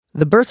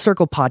The Birth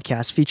Circle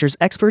podcast features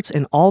experts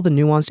in all the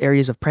nuanced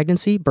areas of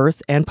pregnancy,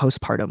 birth, and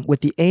postpartum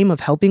with the aim of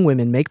helping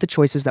women make the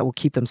choices that will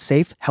keep them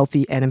safe,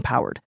 healthy, and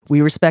empowered.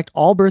 We respect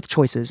all birth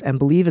choices and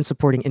believe in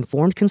supporting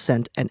informed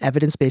consent and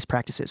evidence-based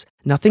practices.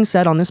 Nothing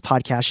said on this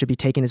podcast should be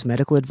taken as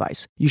medical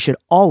advice. You should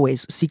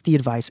always seek the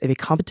advice of a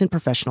competent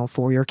professional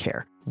for your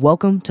care.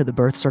 Welcome to the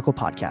Birth Circle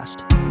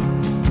podcast.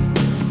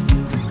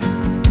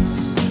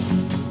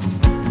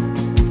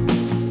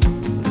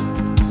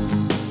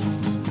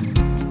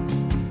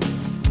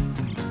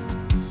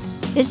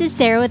 This is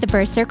Sarah with the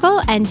Birth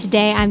Circle, and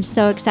today I'm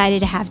so excited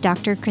to have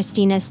Dr.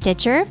 Christina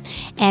Stitcher,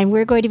 and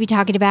we're going to be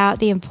talking about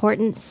the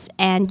importance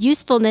and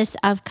usefulness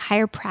of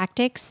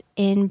chiropractics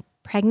in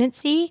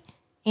pregnancy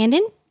and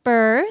in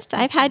birth.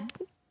 I've had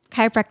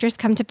chiropractors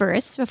come to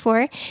births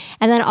before,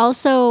 and then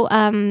also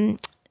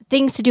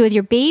things to do with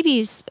your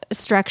baby's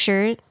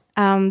structure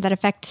that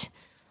affect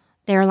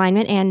their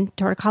alignment and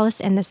torticollis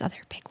and this other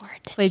big word.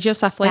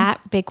 Plagiocephaly.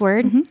 That big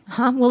word.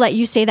 Mm-hmm. We'll let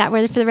you say that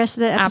word for the rest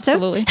of the episode.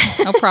 Absolutely.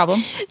 No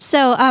problem.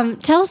 So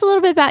tell us a little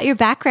bit about your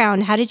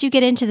background. How did you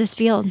get into this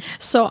field?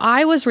 So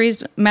I was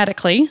raised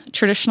medically,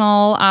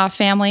 traditional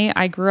family.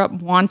 I grew up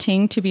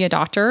wanting to be a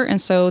doctor. And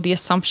so the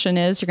assumption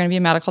is you're going to be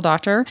a medical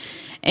doctor.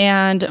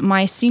 And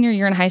my senior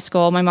year in high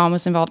school, my mom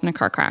was involved in a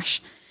car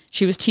crash.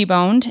 She was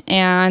T-boned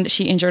and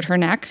she injured her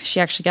neck. She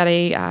actually got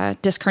a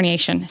disc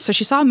herniation. So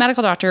she saw a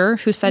medical doctor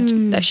who said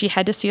that she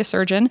had to see a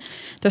surgeon.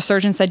 The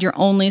surgeon said your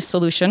only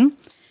solution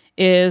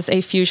is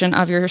a fusion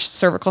of your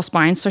cervical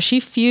spine. So she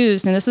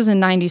fused, and this is in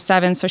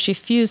 97, so she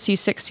fused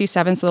C6,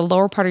 C7, so the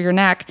lower part of your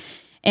neck.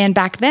 And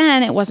back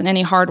then, it wasn't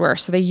any hardware.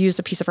 So they used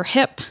a piece of her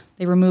hip.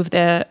 They removed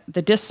the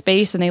disc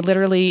space, and they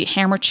literally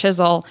hammer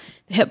chisel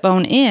the hip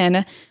bone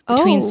in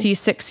between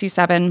C6,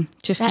 C7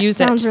 to fuse it.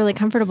 That sounds really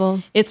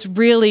comfortable. It's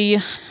really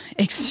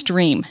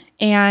extreme.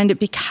 And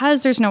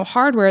because there's no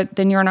hardware,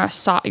 then you're in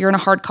a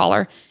hard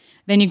collar.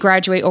 Then you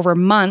graduate over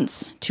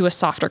months to a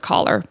softer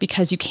collar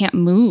because you can't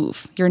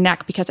move your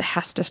neck because it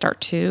has to start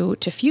to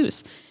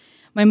fuse.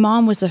 My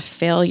mom was a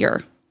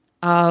failure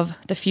of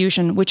the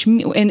fusion, which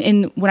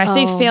when I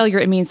say failure,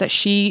 it means that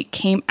she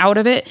came out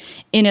of it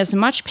in as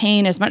much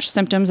pain, as much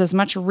symptoms, as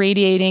much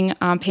radiating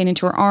pain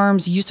into her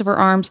arms, use of her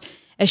arms,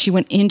 as she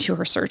went into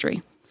her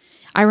surgery.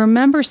 I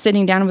remember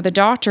sitting down with a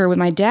doctor with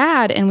my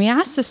dad, and we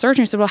asked the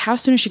surgeon, he said, well, how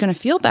soon is she going to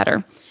feel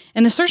better?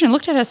 And the surgeon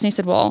looked at us and he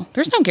said, well,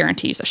 there's no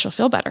guarantees that she'll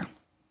feel better.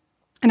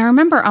 And I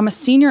remember I'm a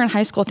senior in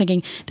high school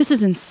thinking, this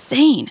is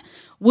insane.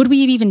 Would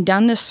we have even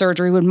done this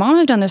surgery? Would mom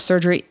have done this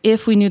surgery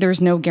if we knew there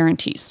was no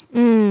guarantees?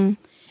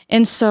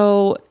 And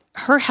so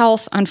her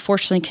health,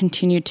 unfortunately,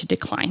 continued to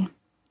decline.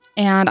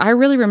 And I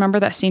really remember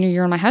that senior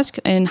year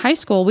in high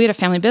school, we had a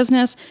family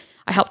business.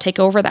 I helped take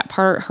over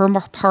her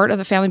part of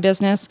the family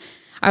business.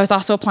 I was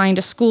also applying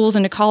to schools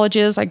and to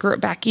colleges. I grew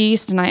up back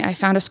east, and I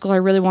found a school I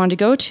really wanted to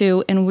go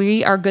to. And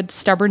we are good,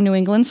 stubborn New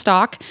England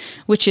stock,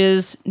 which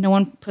is no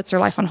one puts their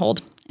life on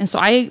hold. And so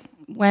I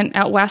went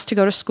out west to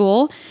go to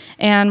school,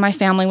 and my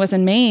family was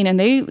in Maine, and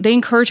they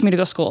encouraged me to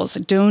go to school. It's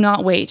like, do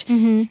not wait.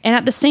 And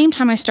at the same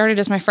time I started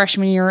as my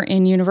freshman year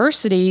in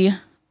university,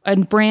 a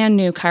brand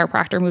new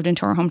chiropractor moved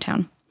into our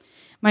hometown.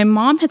 My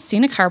mom had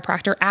seen a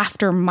chiropractor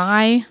after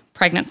my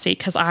pregnancy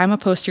because I'm a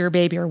posterior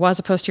baby or was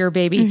a posterior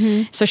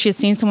baby. So she had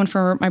seen someone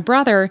for my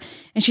brother,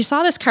 and she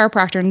saw this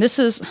chiropractor, and this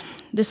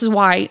is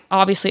why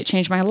obviously it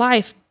changed my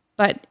life,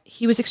 but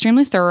he was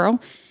extremely thorough.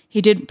 He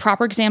did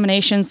proper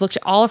examinations, looked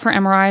at all of her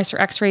MRIs, her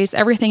x-rays,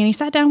 everything. And he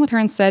sat down with her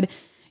and said,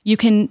 your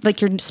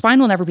spine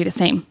will never be the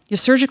same. You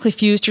surgically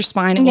fused your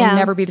spine. It will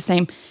never be the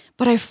same.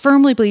 But I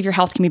firmly believe your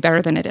health can be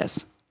better than it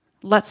is.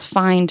 Let's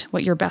find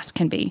what your best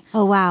can be.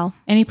 Oh, wow.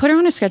 And he put her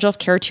on a schedule of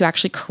care to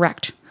actually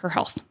correct her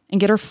health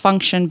and get her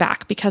function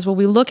back. Because when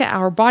we look at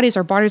our bodies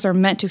are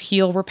meant to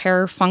heal,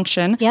 repair,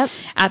 function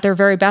at their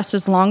very best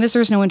as long as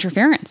there's no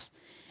interference.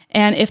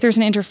 And if there's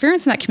an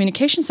interference in that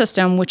communication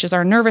system, which is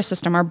our nervous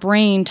system, our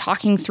brain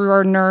talking through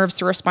our nerves,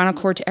 through our spinal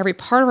cord to every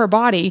part of our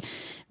body,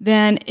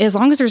 then as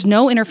long as there's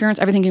no interference,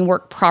 everything can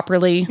work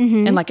properly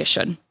and like it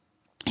should.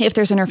 If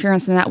there's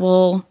interference, then that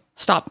will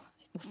stop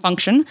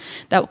function.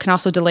 That can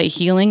also delay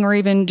healing or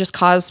even just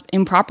cause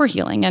improper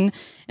healing. And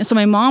so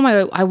my mom,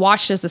 I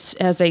watched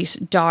as a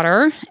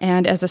daughter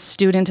and as a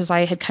student as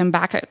I had come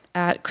back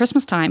at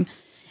Christmas time,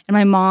 and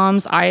my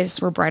mom's eyes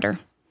were brighter.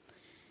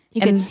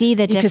 You could see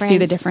the difference. You could see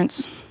the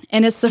difference.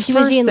 And it's the she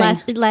first was thing.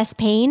 in less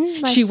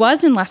pain? She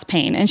was in less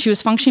pain, and she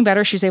was functioning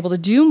better. She was able to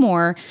do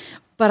more.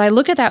 But I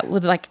look at that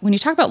with when you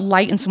talk about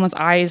light in someone's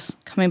eyes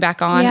coming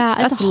back on,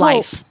 that's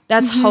life.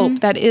 That's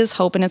hope. That is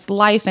hope, and it's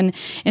life. And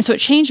so it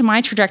changed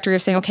my trajectory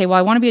of saying, okay, well,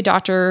 I want to be a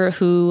doctor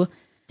who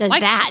does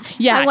that.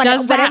 Yeah,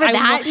 does whatever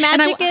that.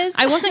 Magic is.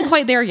 I wasn't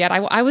quite there yet.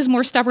 I was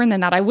more stubborn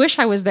than that. I wish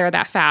I was there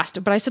that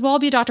fast. But I said, well, I'll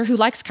be a doctor who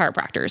likes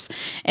chiropractors.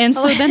 And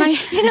so then I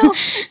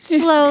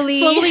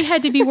slowly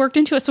had to be worked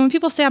into it. So when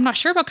people say, I'm not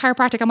sure about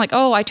chiropractic, I'm like,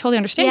 oh, I totally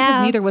understand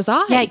because neither was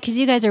I. Yeah, because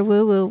you guys are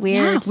woo-woo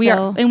weird. Yeah, we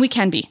are. And we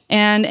can be.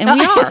 And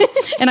we are.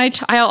 And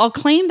I'll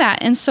claim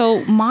that. And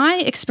so my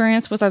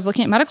experience was I was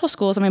looking at medical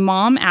schools, and my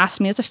mom asked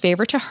me as a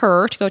favor to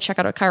her to go check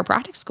out a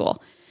chiropractic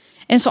school.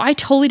 And so I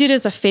totally did it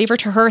as a favor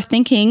to her,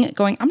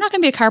 going, I'm not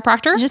going to be a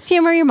chiropractor. Just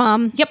humor your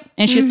mom. Yep.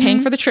 And she was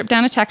paying for the trip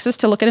down to Texas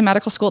to look at a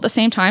medical school at the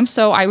same time.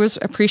 So I was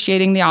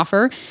appreciating the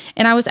offer.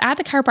 And I was at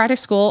the chiropractic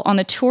school on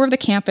the tour of the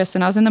campus,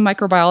 and I was in the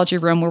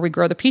microbiology room where we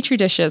grow the Petri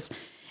dishes.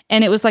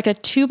 And it was like a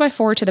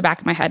 2x4 to the back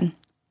of my head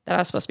that I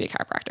was supposed to be a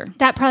chiropractor.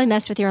 That probably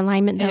messed with your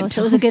alignment though.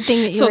 So it was a good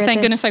thing that you were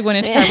thank goodness I went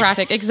into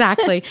chiropractic.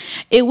 Exactly.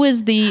 It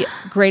was the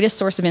greatest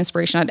source of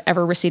inspiration I'd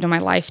ever received in my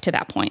life to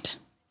that point.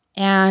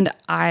 And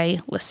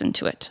I listened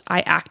to it. I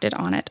acted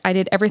on it. I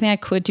did everything I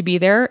could to be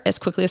there as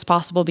quickly as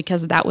possible,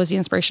 because that was the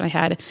inspiration I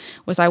had.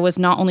 I was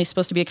not only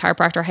supposed to be a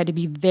chiropractor, I had to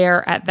be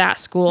there at that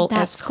school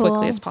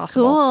quickly as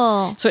possible.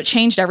 Cool. So it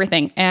changed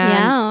everything.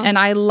 And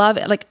I love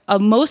it. Like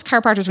most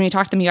chiropractors, when you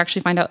talk to them, you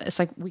actually find out it's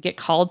like we get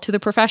called to the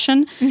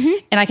profession.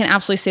 And I can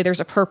absolutely say there's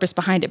a purpose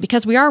behind it,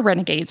 because we are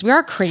renegades. We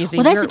are crazy.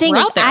 Well, that's the thing.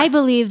 I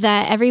believe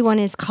that everyone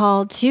is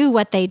called to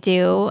what they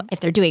do if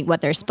they're doing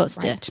what they're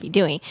supposed to be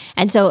doing.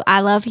 And so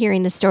I love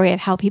hearing the story of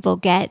how people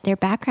get their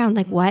background,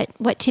 like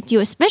what tipped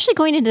you, especially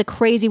going into the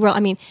crazy world. I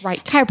mean,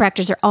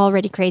 chiropractors are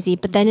already crazy,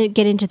 but then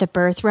get into the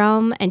birth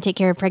realm and take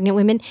care of pregnant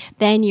women,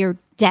 then you're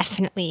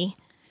definitely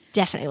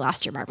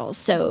lost your marbles.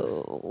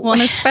 So, well,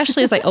 and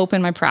especially as I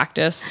opened my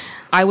practice,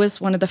 I was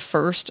one of the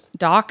first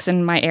docs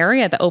in my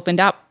area that opened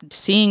up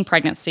seeing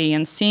pregnancy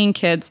and seeing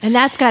kids. And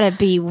that's got to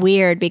be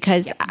weird,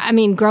 because I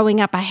mean,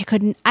 growing up, I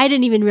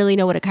didn't even really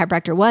know what a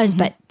chiropractor was,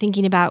 but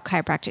thinking about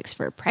chiropractics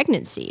for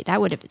pregnancy, that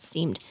would have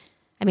seemed,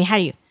 I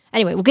mean,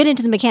 anyway, we'll get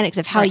into the mechanics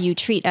of how you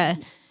treat a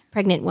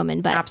pregnant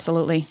woman, but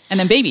absolutely. And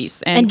then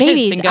babies and kids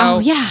babies. And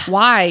go,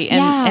 why?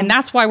 And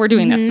that's why we're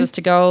doing this, is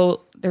to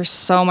go, there's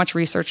so much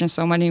research and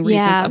so many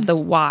reasons of the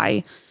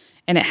why.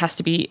 And it has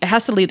to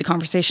lead the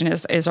conversation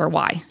is our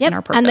why and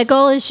our purpose. And the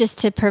goal is just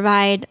to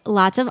provide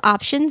lots of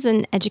options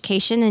and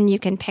education, and you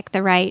can pick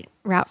the right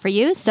route for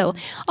you. So,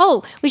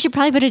 we should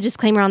probably put a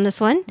disclaimer on this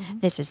one.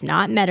 This is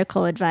not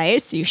medical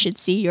advice. You should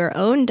see your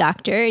own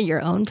doctor,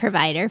 your own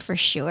provider for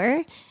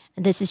sure.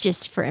 This is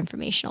just for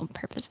informational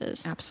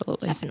purposes.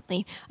 Absolutely.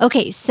 Definitely.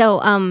 Okay.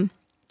 So,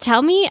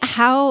 tell me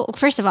how,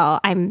 first of all,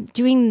 I'm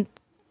doing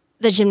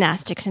the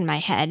gymnastics in my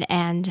head,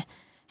 and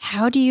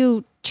how do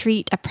you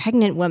treat a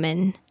pregnant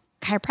woman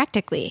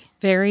chiropractically?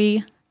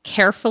 Very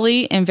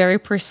carefully and very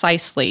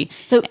precisely.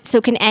 So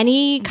can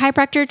any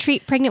chiropractor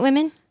treat pregnant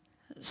women?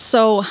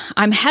 So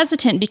I'm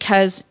hesitant,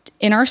 because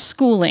in our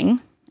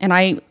schooling, and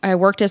I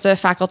worked as a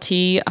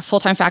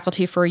full-time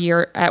faculty for a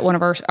year at one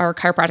of our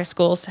chiropractic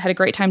schools, had a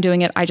great time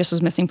doing it. I just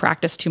was missing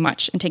practice too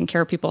much and taking care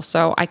of people.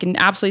 So I can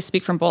absolutely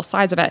speak from both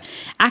sides of it.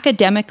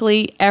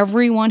 Academically,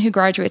 everyone who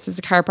graduates as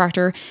a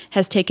chiropractor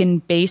has taken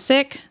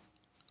basic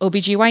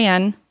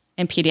OBGYN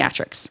and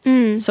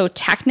pediatrics. So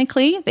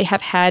technically, they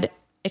have had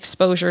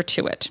exposure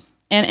to it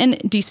and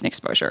decent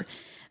exposure.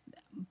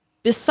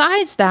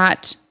 Besides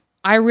that,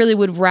 I really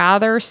would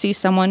rather see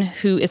someone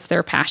who it's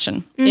their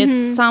passion.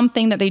 It's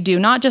something that they do,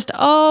 not just,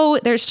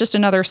 there's just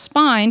another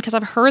spine, because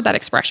I've heard that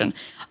expression.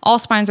 All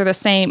spines are the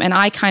same, and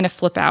I kind of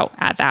flip out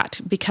at that,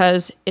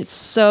 because it's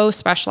so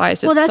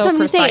specialized. Well, that's what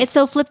I'm saying. It's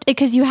so flipped,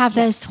 because you have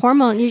this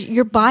hormone.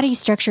 Your body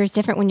structure is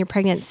different when you're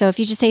pregnant. So if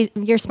you just say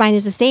your spine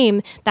is the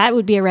same, that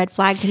would be a red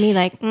flag to me.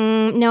 Like,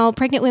 no,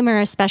 pregnant women are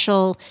a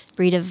special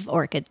breed of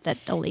orchid that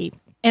only...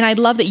 And I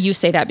love that you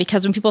say that,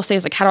 because when people say,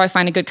 it's like, how do I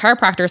find a good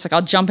chiropractor? It's like,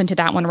 I'll jump into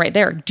that one right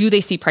there. Do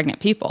they see pregnant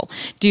people?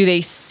 Do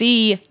they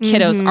see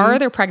kiddos? Are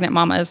there pregnant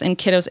mamas and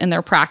kiddos in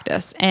their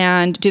practice?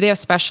 And do they have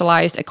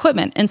specialized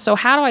equipment? And so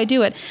how do I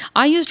do it?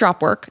 I use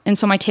drop work. And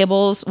so my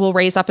tables will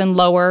raise up and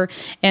lower.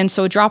 And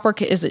so drop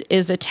work is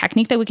a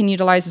technique that we can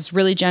utilize. It's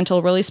really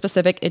gentle, really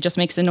specific. It just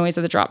makes the noise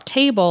of the drop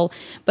table.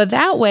 But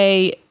that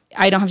way,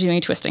 I don't have to do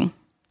any twisting.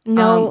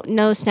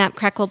 No snap,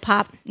 crackle,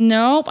 pop.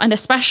 Nope. And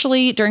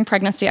especially during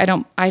pregnancy, I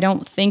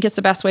don't think it's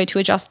the best way to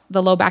adjust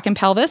the low back and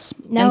pelvis.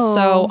 No. And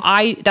so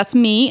that's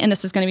me, and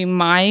this is going to be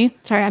my...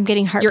 Sorry, I'm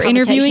getting heart You're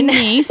palpitation. interviewing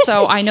me,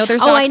 so I know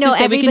there's docs who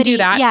say we can do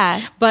that.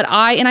 Yeah. But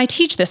I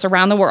teach this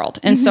around the world.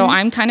 And so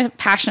I'm kind of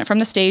passionate from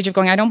the stage of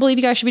going, I don't believe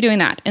you guys should be doing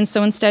that. And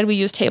so instead we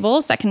use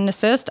tables that can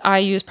assist. I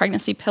use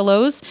pregnancy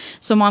pillows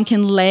so mom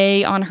can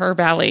lay on her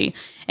belly.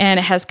 And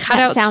it has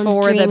cutouts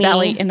for dreamy. the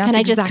belly. And that's Can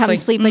I just come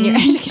sleep on your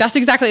edge? That's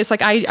exactly. It's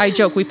like I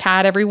joke, we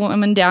pat every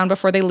woman down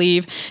before they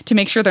leave to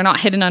make sure they're not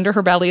hidden under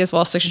her belly as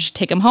well. So she should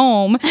take them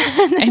home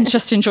and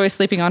just enjoy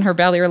sleeping on her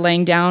belly or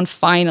laying down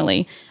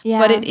finally. Yeah.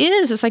 But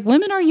it's like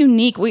women are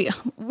unique.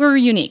 We're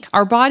unique.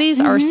 Our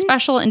bodies are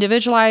special,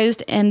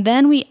 individualized. And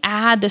then we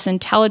add this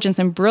intelligence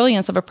and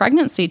brilliance of a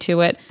pregnancy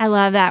to it. I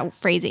love that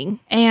phrasing.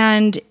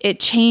 And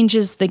it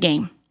changes the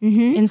game.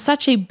 In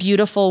such a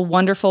beautiful,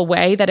 wonderful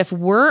way that if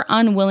we're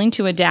unwilling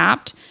to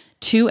adapt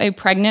to a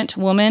pregnant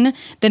woman,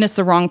 then it's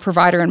the wrong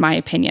provider, in my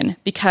opinion,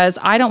 because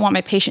I don't want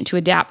my patient to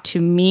adapt to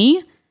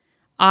me.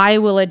 I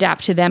will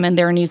adapt to them and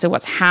their needs of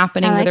what's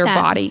happening with their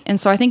body. And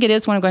so I think it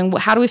is one of going,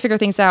 how do we figure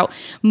things out?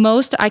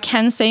 I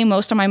can say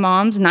most of my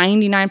moms,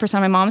 99%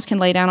 of my moms can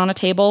lay down on a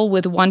table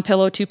with 1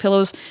 pillow, 2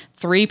 pillows,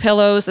 3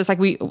 pillows. It's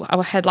like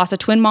I had lots of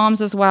twin moms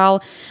as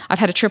well. I've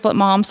had a triplet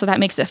mom, so that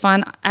makes it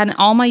fun. And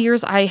all my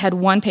years, I had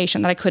one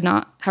patient that I could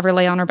not have her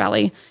lay on her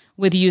belly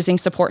with using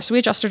support. So we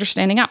adjusted her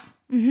standing up.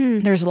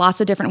 There's lots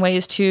of different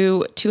ways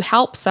to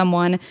help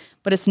someone,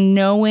 but it's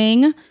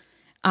knowing,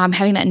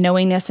 having that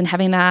knowingness and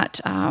having that,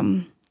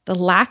 the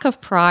lack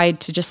of pride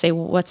to just say,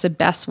 well, what's the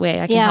best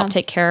way I can help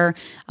take care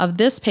of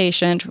this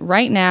patient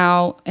right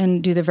now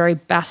and do the very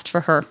best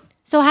for her.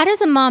 So how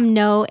does a mom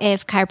know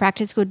if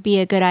chiropractic would be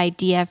a good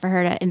idea for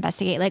her to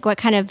investigate? Like what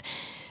kind of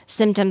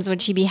symptoms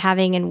would she be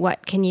having and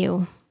what can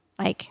you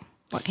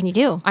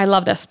do? I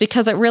love this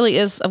because it really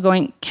is of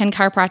going, can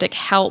chiropractic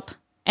help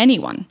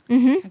anyone?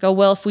 I go,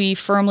 well, if we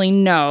firmly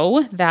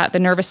know that the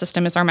nervous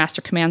system is our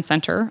master command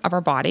center of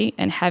our body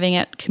and having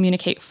it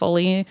communicate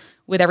fully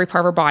with every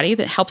part of our body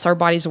that helps our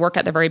bodies work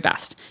at their very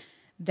best,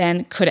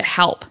 then could it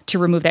help to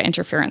remove that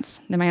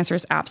interference? Then my answer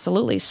is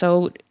absolutely.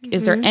 So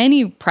is there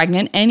any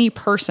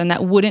person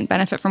that wouldn't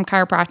benefit from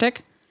chiropractic?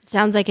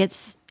 Sounds like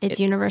it's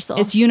universal.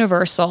 It's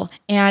universal.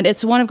 And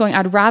it's one of going,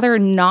 I'd rather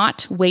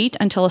not wait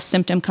until a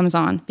symptom comes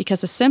on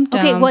because a symptom...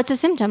 Okay, what's a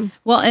symptom?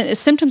 Well, a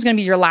symptom's going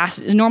to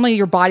be normally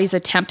your body's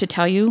attempt to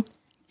tell you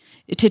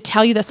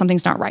that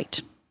something's not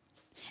right.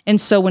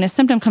 And so when a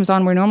symptom comes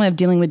on, we're normally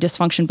dealing with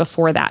dysfunction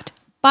before that.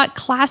 But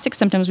classic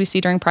symptoms we see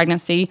during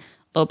pregnancy,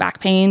 low back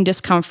pain,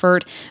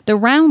 discomfort. The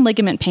round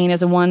ligament pain is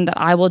the one that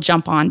I will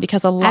jump on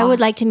because I would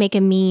like to make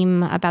a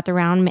meme about the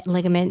round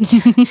ligament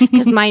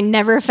because mine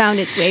never found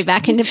its way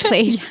back into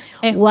place.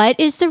 What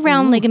is the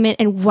round ligament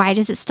and why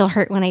does it still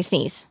hurt when I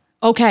sneeze?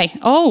 Okay.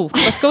 Oh,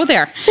 let's go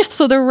there.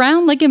 So the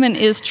round ligament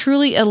is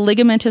truly a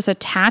ligamentous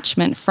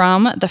attachment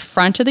from the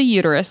front of the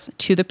uterus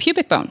to the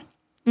pubic bone.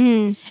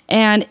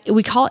 And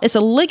it's a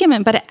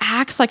ligament, but it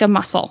acts like a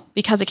muscle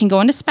because it can go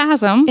into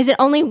spasm. Is it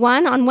only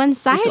one on one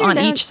side? It's on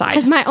each side.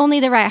 Because only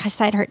the right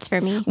side hurts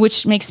for me.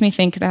 Which makes me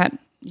think that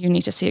you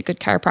need to see a good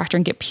chiropractor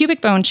and get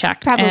pubic bone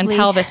checked and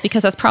pelvis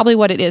because that's probably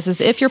what it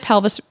is if your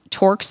pelvis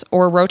torques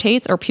or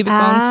rotates or pubic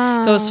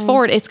bone goes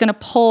forward, it's going to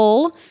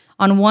pull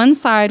on one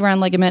side round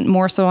ligament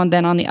more so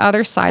than on the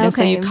other side. And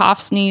so you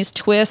cough, sneeze,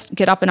 twist,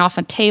 get up and off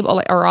a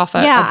table or off a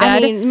bed. I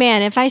mean,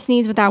 man, if I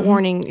sneeze without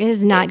warning, it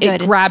is not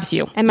good. It grabs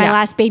you. And my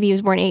last baby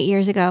was born 8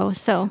 years ago.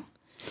 So,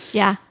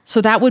 yeah. So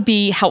that would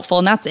be helpful.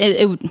 And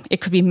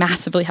it could be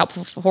massively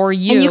helpful for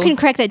you. And you can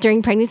correct that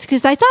during pregnancy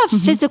because I saw a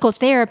physical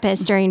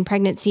therapist during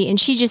pregnancy and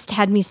she just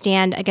had me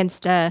stand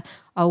against a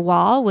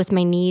wall with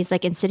my knees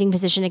like in sitting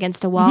position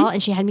against the wall.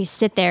 And she had me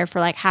sit there for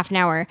like half an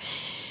hour.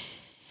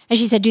 And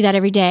she said, do that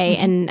every day.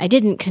 And I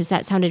didn't because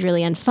that sounded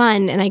really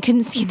unfun. And I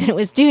couldn't see that it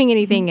was doing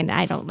anything. And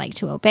I don't like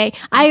to obey.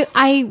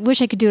 I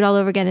wish I could do it all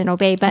over again and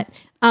obey. But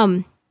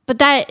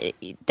that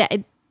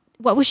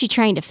what was she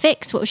trying to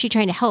fix? What was she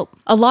trying to help?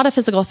 A lot of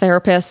physical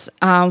therapists,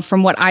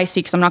 from what I see,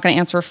 because I'm not going to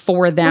answer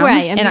for them.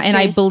 Right. And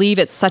I believe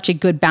it's such a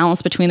good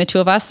balance between the two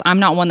of us. I'm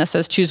not one that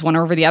says choose one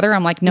over the other.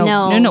 I'm like,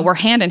 no, we're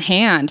hand in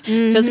hand.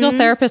 Physical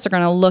therapists are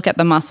going to look at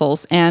the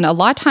muscles. And a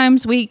lot of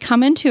times we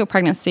come into a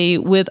pregnancy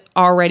with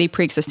already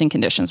pre-existing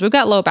conditions. We've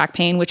got low back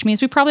pain, which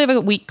means we probably have a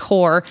weak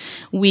core,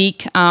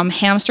 weak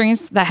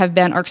hamstrings that have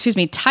been,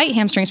 tight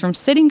hamstrings from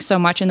sitting so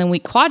much, and then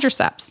weak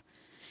quadriceps.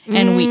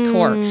 And weak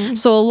core.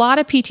 So a lot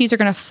of PTs are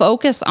going to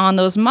focus on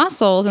those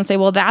muscles and say,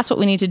 well, that's what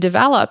we need to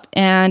develop.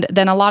 And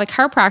then a lot of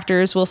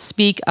chiropractors will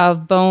speak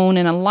of bone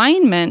and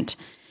alignment.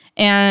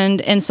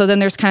 And so then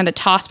there's kind of the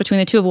toss between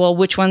the two of, well,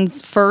 which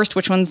one's first,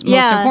 which one's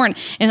most important.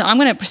 And I'm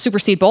going to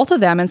supersede both of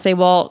them and say,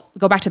 well,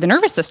 go back to the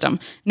nervous system.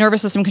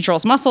 Nervous system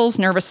controls muscles,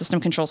 nervous system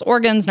controls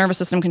organs, nervous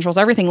system controls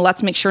everything.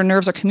 Let's make sure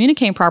nerves are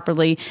communicating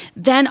properly.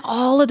 Then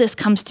all of this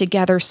comes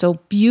together so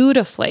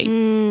beautifully.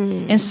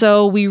 And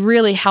so we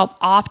really help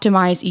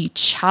optimize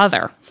each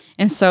other.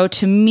 And so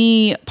to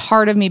me,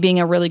 part of me being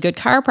a really good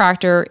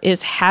chiropractor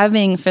is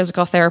having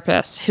physical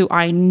therapists who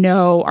I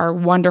know are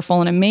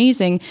wonderful and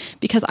amazing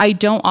because I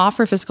don't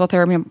offer physical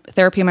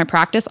therapy in my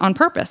practice on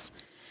purpose.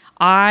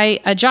 I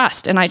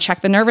adjust and I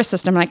check the nervous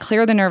system and I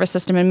clear the nervous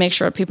system and make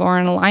sure that people are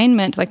in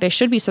alignment like they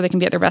should be so they can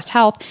be at their best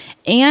health.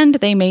 And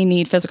they may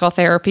need physical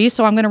therapy.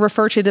 So I'm going to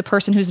refer to the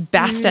person who's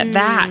best at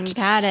that.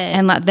 Got it.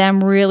 And let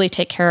them really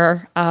take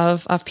care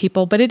of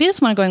people. But it is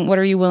one going, what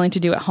are you willing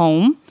to do at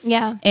home?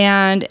 Yeah.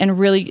 And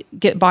really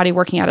get body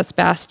working at its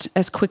best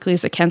as quickly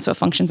as it can so it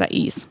functions at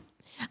ease.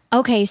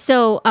 Okay.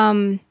 So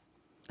are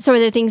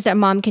there things that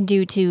mom can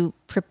do to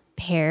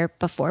prepare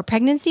before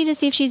pregnancy to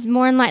see if she's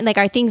more in line? Like,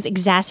 are things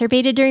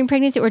exacerbated during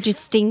pregnancy or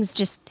just things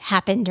just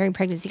happen during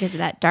pregnancy because of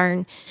that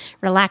darn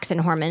relaxin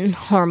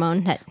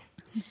hormone that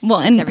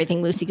makes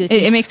everything loosey-goosey?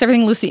 It makes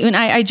everything loosey. And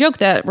I joke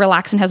that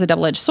relaxin has a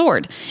double-edged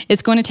sword.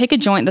 It's going to take a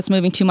joint that's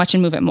moving too much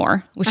and move it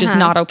more, which is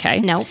not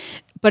okay. No.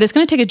 But it's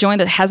going to take a joint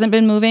that hasn't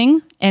been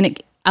moving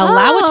and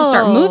allow it to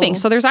start moving.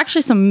 So there's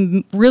actually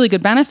some really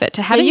good benefit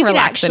to having relaxin. So you can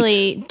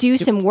actually do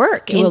some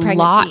work in pregnancy.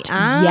 Lot.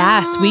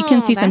 Yes, we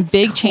can see some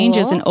big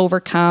changes and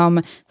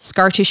overcome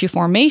scar tissue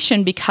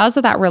formation because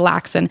of that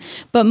relaxin.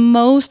 But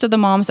most of the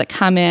moms that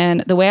come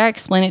in, the way I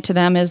explain it to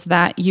them is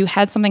that you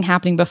had something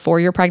happening before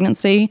your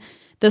pregnancy.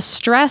 The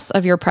stress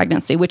of your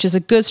pregnancy, which is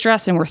a good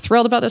stress, and we're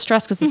thrilled about the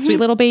stress because it's a sweet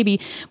little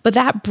baby, but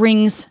that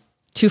brings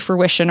to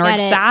fruition or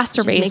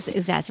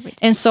exacerbates.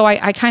 And so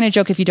I kind of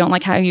joke, if you don't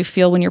like how you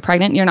feel when you're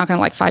pregnant, you're not going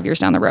to like 5 years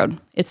down the road.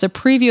 It's a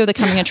preview of the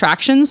coming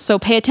attractions. So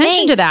pay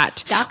attention to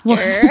that. Doctor.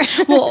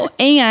 Well,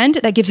 and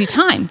that gives you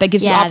time. That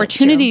gives you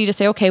opportunity to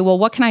say, okay, well,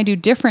 what can I do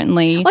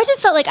differently? Well, I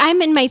just felt like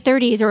I'm in my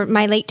 30s or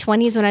my late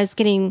 20s when I was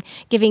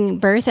giving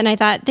birth. And I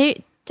thought the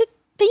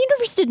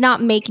universe did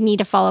not make me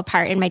to fall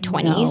apart in my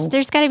 20s. No.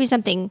 There's got to be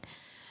something.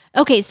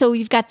 Okay. So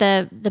you've got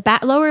the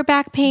lower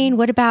back pain.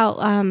 What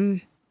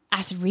about,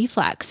 acid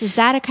reflux? Is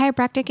that a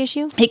chiropractic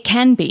issue? It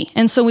can be.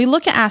 And so we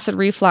look at acid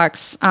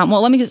reflux.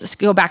 Well, let me just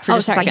go back for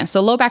just a second. So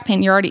low back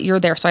pain, you're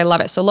there. So I love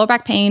it. So low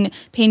back pain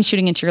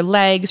shooting into your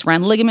legs,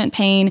 round ligament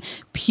pain,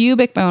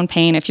 pubic bone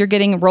pain. If you're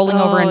rolling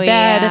over in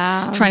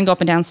bed, trying to go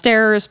up and down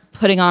stairs,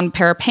 putting on a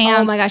pair of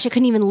pants. Oh my gosh, I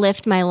couldn't even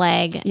lift my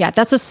leg. Yeah,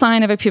 that's a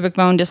sign of a pubic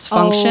bone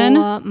dysfunction.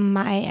 Oh,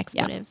 my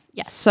expletive.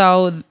 Yeah. Yes.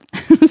 So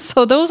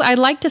those, I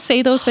like to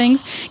say those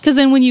things because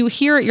then when you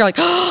hear it, you're like,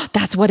 oh,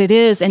 that's what it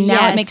is. And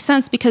now it makes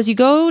sense because you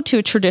go to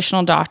a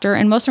traditional doctor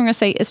and most of them are going to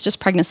say it's just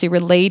pregnancy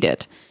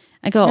related.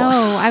 I go,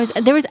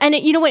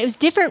 you know what? It was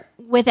different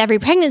with every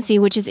pregnancy,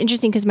 which is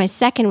interesting because my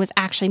second was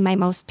actually my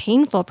most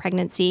painful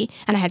pregnancy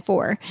and I had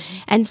 4.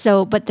 And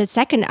so, but the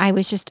second I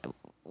was just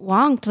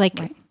wonked like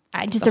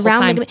just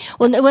around.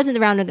 Well, it wasn't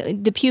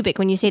the pubic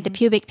when you say the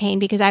pubic pain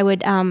because I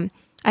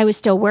was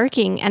still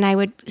working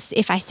and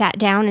if I sat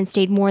down and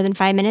stayed more than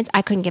 5 minutes,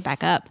 I couldn't get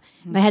back up.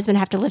 My husband would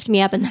have to lift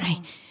me up and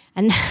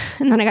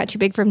then I got too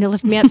big for him to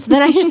lift me up. So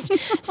then I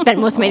just spent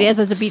most of my days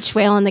as a beach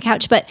whale on the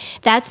couch. But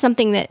that's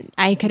something that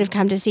I could have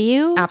come to see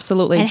you.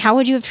 Absolutely. And how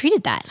would you have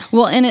treated that?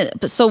 Well,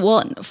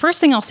 first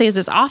thing I'll say is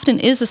this often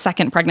is a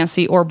second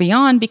pregnancy or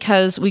beyond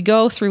because we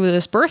go through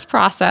this birth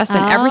process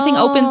and everything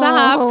opens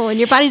up. Oh, and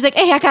your body's like,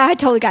 hey, I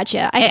totally got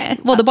you.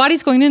 The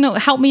body's going to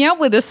help me out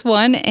with this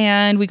one.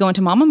 And we go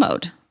into mama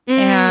mode.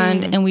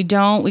 And we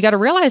got to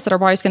realize that our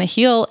body's going to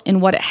heal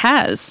in what it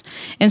has.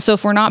 And so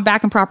if we're not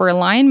back in proper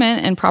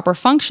alignment and proper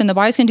function, the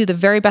body's going to do the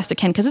very best it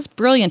can because it's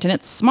brilliant and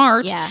it's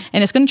smart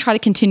and it's going to try to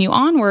continue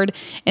onward.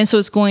 And so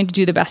it's going to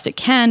do the best it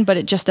can, but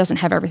it just doesn't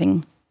have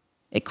everything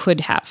it could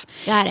have.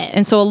 Got it.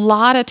 And so a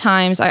lot of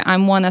times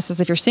I'm one that says,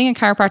 if you're seeing a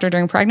chiropractor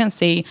during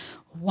pregnancy,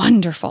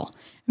 wonderful.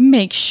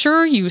 Make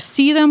sure you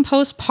see them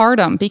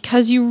postpartum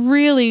because you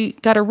really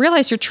got to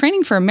realize you're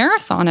training for a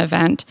marathon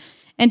event.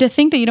 And to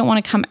think that you don't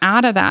want to come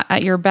out of that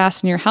at your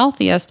best and your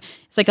healthiest,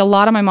 it's like a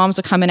lot of my moms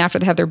will come in after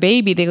they have their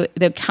baby.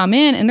 They come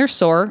in and they're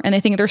sore and they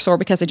think they're sore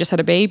because they just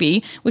had a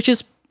baby, which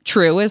is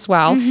true as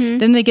well. Mm-hmm.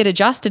 Then they get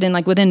adjusted and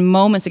like within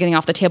moments of getting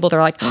off the table, they're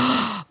like,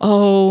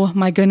 oh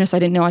my goodness, I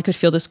didn't know I could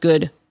feel this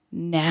good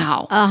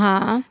now.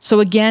 Uh-huh. So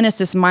again, it's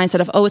this mindset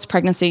of, oh, it's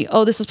pregnancy.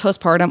 Oh, this is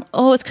postpartum.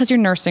 Oh, it's because you're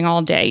nursing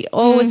all day.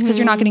 Oh, it's because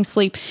you're not getting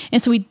sleep.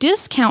 And so we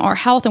discount our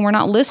health and we're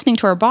not listening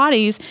to our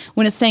bodies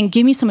when it's saying,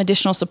 give me some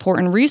additional support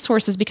and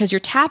resources because you're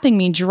tapping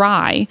me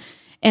dry.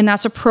 And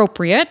that's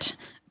appropriate.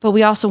 But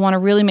we also want to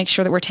really make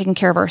sure that we're taking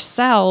care of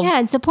ourselves. Yeah,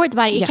 and support the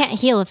body. You can't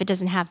heal if it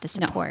doesn't have the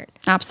support.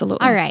 No,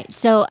 absolutely. All right.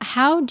 So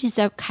how does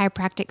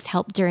chiropractics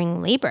help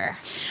during labor?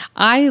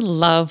 I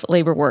love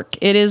labor work.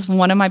 It is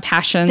one of my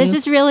passions. This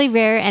is really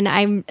rare, and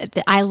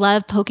I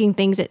love poking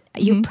things that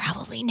you've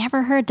probably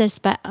never heard this,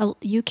 but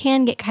you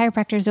can get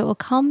chiropractors that will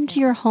come to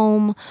your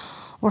home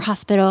or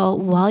hospital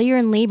while you're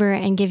in labor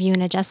and give you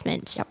an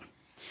adjustment. Yep.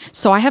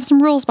 So I have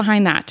some rules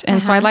behind that.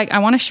 And so I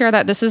want to share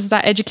that this is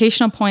that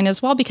educational point as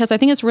well, because I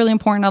think it's really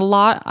important.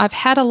 I've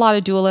had a lot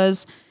of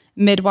doulas,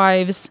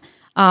 midwives,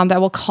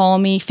 that will call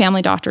me,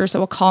 family doctors that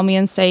will call me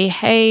and say,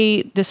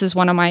 hey, this is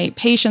one of my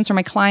patients or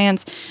my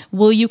clients.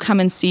 Will you come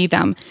and see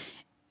them?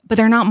 But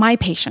they're not my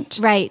patient.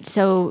 Right.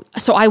 So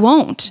I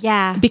won't.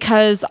 Yeah.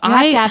 Because you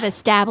have to have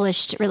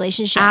established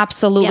relationship.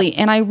 Absolutely. Yep.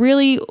 And I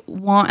really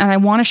want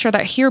to share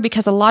that here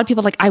because a lot of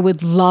people I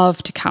would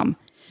love to come.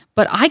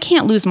 But I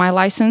can't lose my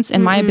license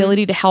and my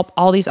ability to help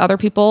all these other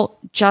people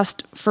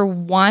just for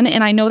one.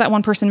 And I know that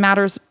one person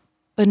matters,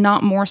 but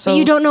not more so.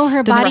 You don't know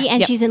her body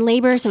and she's in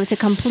labor, so it's a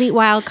complete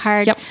wild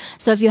card. Yep.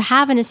 So if you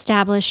have an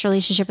established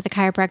relationship with a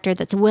chiropractor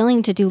that's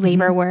willing to do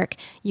labor work,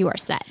 you are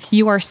set.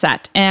 You are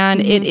set.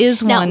 And it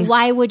is one. Now,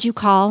 why would you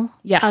call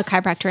a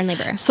chiropractor in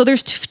labor? So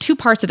there's two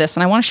parts of this,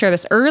 and I want to share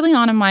this. Early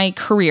on in my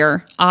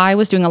career, I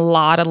was doing a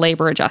lot of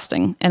labor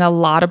adjusting and a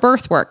lot of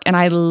birth work, and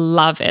I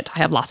love it. I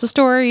have lots of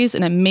stories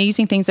and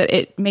amazing things that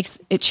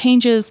it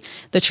changes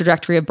the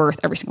trajectory of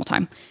birth every single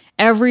time.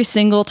 Every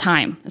single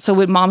time. So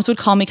when moms would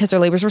call me because their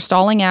labors were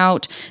stalling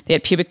out, they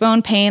had pubic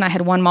bone pain. I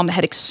had one mom that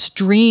had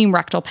extreme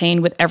rectal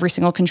pain with every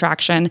single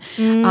contraction,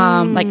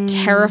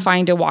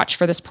 terrifying to watch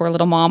for this poor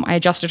little mom. I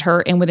adjusted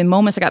her, and within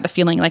moments, I got the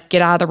feeling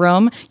get out of the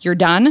room, you're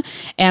done.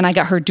 And I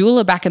got her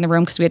doula back in the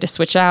room because we had to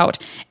switch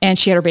out, and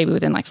she had her baby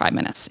within 5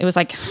 minutes. It was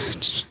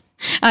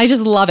I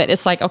just love it.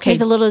 It's okay.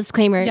 Here's a little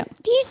disclaimer. Yep.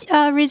 These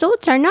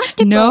results are not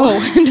typical.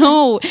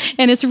 No.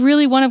 And it's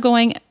really one of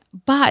going,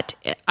 but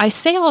I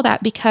say all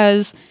that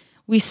because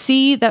we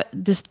see that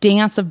this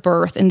dance of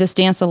birth and this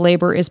dance of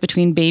labor is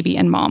between baby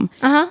and mom.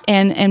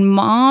 And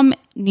mom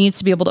needs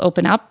to be able to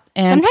open up.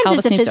 And sometimes pelvis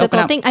it's a needs to open physical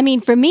up. thing. I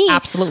mean, for me,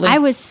 Absolutely. I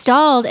was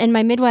stalled and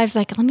my midwife's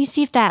like, let me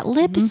see if that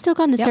lip is still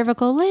gone, the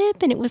cervical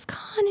lip. And it was gone.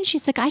 And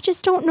she's like, I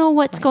just don't know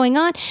what's going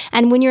on.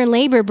 And when you're in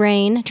labor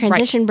brain,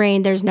 transition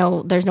brain, there's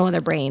no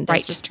other brain.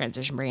 There's just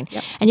transition brain.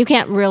 And you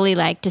can't really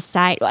like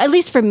decide, well, at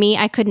least for me,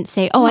 I couldn't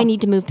say, I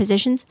need to move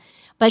positions.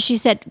 But she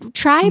said,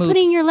 try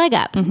putting your leg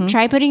up.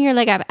 Try putting your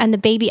leg up. And the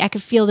baby, I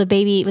could feel the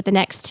baby with the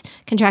next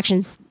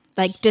contractions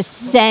like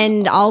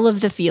descend all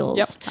of the feels.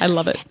 Yep, I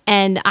love it.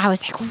 And I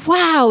was like,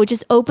 wow,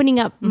 just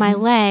opening up my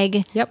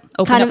leg. Yep,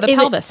 opening up the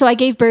pelvis. So I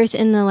gave birth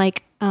in the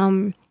like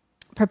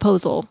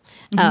proposal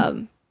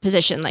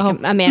position, like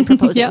a man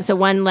proposing. So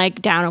one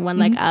leg down and one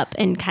leg up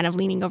and kind of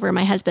leaning over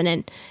my husband.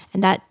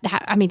 And that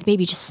I mean, the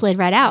baby just slid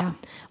right out. Yeah.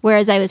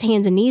 Whereas I was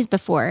hands and knees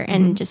before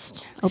and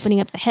just opening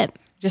up the hip.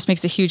 Just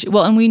makes a huge,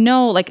 well, and we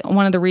know like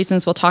one of the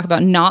reasons we'll talk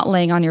about not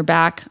laying on your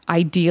back,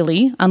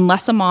 ideally,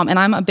 unless a mom, and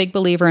I'm a big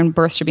believer in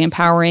birth should be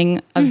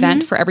empowering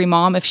event for every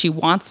mom. If she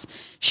wants,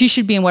 she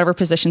should be in whatever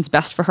position's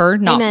best for her,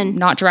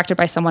 not directed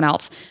by someone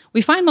else.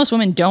 We find most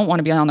women don't want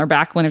to be on their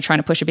back when they're trying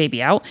to push a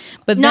baby out,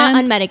 but not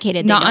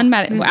unmedicated. Not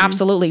unmedicated,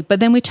 absolutely. But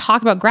then we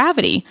talk about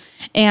gravity.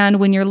 And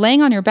when you're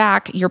laying on your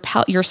back,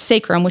 your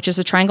sacrum, which is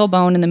a triangle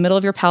bone in the middle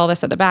of your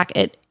pelvis at the back,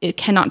 it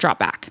cannot drop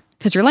back.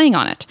 Because you're laying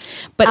on it.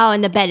 But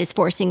and the bed is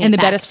forcing it and the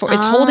back. bed is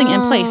holding it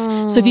in place.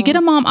 So if you get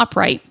a mom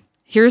upright,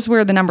 here's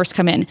where the numbers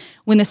come in.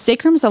 When the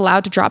sacrum is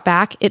allowed to drop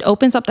back, it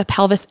opens up the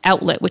pelvis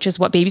outlet, which is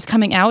what baby's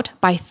coming out,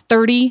 by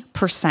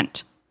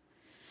 30%.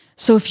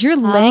 So if you're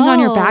laying on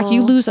your back,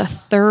 you lose a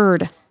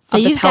third of the pelvic outlet. So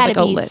you've got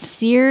to be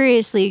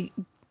seriously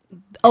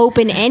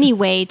open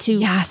anyway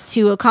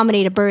to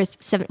accommodate a birth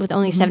with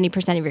only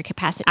 70% of your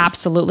capacity.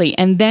 Absolutely.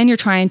 And then you're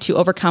trying to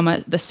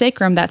overcome the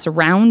sacrum that's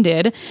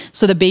rounded.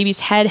 So the baby's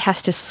head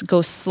has to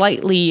go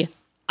slightly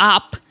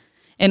up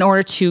in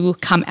order to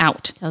come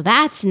out. So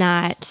that's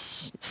not.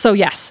 So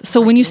yes. So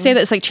when you say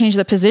that it's like change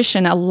the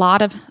position, a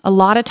lot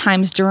of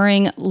times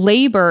during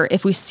labor,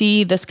 if we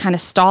see this kind of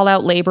stall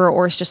out labor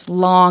or it's just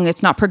long,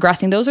 it's not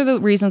progressing, those are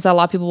the reasons that a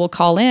lot of people will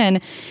call in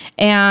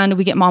and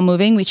we get mom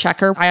moving, we check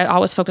her. I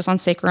always focus on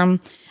sacrum.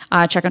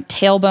 Check on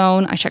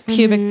tailbone. I check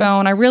pubic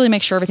bone. I really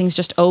make sure everything's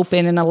just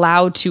open and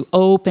allowed to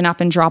open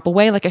up and drop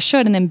away like it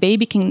should. And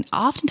then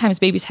oftentimes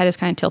baby's head is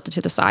kind of tilted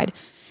to the side.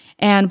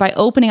 And by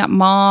opening up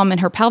mom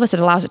and her pelvis, it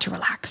allows it to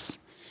relax.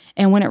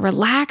 And when it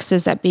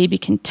relaxes, that baby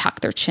can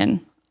tuck their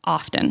chin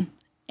often.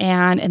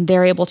 And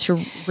they're able to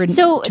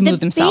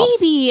move themselves.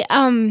 Baby,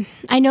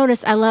 I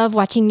notice I love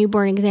watching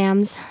newborn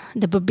exams.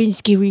 The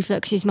Babinski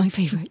reflex is my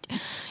favorite,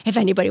 if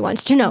anybody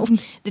wants to know.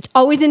 It's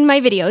always in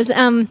my videos.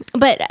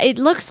 But it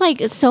looks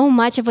like so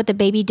much of what the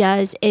baby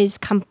does is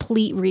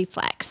complete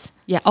reflex.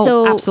 Yeah.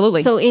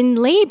 Absolutely. So in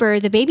labor,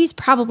 the baby's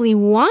probably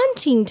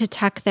wanting to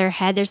tuck their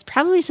head. There's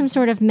probably some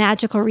sort of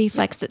magical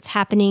reflex that's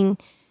happening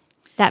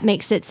that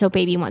makes it so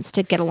baby wants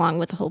to get along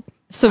with the whole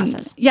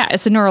process. Yeah,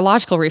 it's a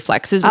neurological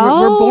reflex.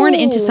 We're born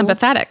into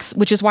sympathetics,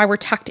 which is why we're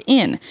tucked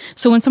in.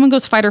 So when someone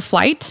goes fight or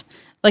flight,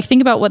 like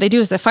think about what they do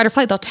is the fight or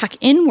flight, they'll tuck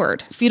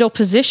inward, fetal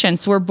position.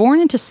 So we're born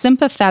into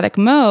sympathetic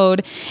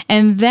mode.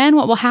 And then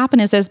what will happen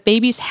is as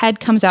baby's head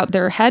comes out,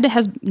 their head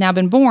has now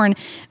been born,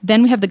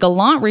 then we have the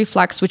galant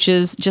reflex, which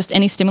is just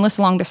any stimulus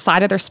along the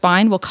side of their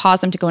spine will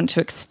cause them to go into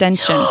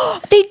extension.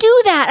 They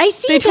do that. I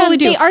see they them. Totally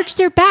do. They arch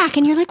their back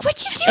and you're like,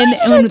 what you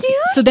doing, dude?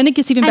 So then it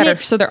gets even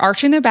better. So they're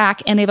arching their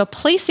back and they have a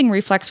placing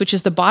reflex, which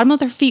is the bottom of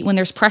their feet. When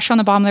there's pressure on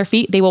the bottom of their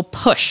feet, they will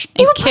push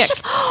and kick.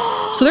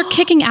 So they're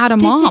kicking out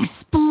of mom.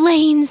 This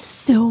explains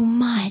so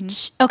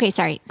much. Okay,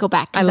 sorry. Go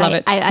back. I love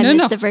it. I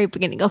missed the very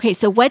beginning. Okay,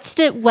 so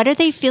what are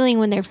they feeling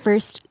when they're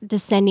first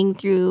descending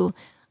through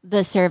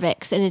the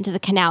cervix and into the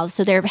canal?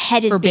 So their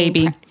head is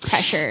being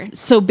pressure.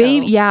 So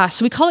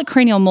we call it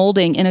cranial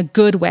molding in a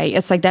good way.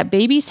 It's like that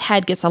baby's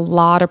head gets a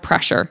lot of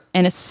pressure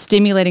and it's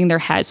stimulating their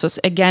head. So it's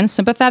again,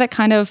 sympathetic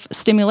kind of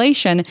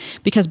stimulation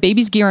because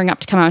baby's gearing up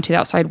to come out into the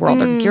outside world.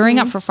 They're gearing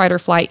up for fight or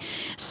flight.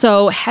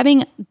 So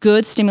having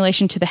good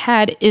stimulation to the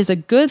head is a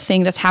good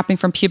thing that's happening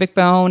from pubic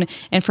bone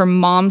and from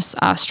mom's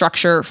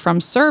structure from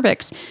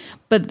cervix.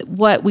 But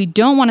what we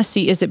don't want to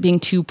see is it being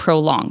too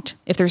prolonged.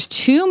 If there's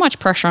too much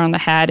pressure on the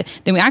head,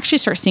 then we actually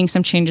start seeing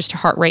some changes to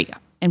heart rate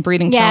and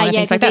breathing tone and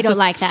things like that. They don't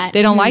like that.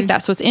 They don't like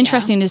that. So it's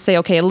interesting to say,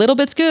 okay, a little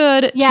bit's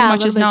good, too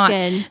much is not.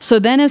 Good. So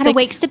then as it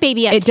wakes the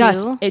baby up It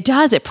does.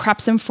 It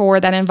preps them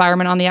for that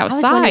environment on the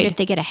outside. I was wondering if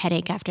they get a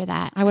headache after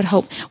that. I would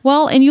hope.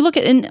 Well, and you look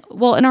at, in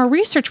our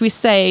research, we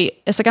say,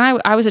 it's like,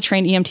 I was a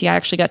trained EMT. I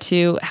actually got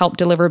to help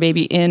deliver a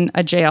baby in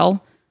a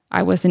jail.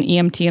 I was an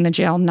EMT in the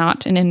jail,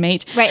 not an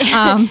inmate. Right.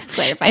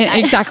 Clarify that.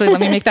 Exactly. Let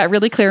me make that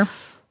really clear.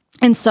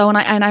 And so,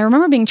 and I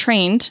remember being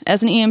trained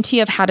as an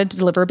EMT of how to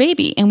deliver a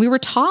baby. And we were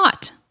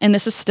taught, and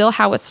this is still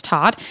how it's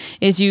taught,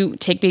 is you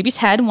take baby's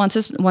head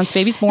once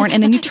baby's born,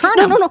 and then you turn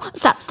them. No.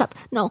 Stop.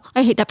 No,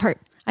 I hate that part.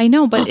 I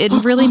know, but it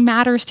really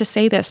matters to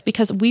say this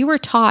because we were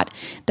taught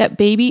that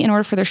baby, in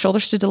order for their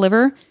shoulders to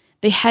deliver,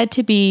 they had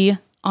to be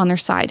on their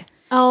side.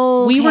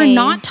 Oh, We were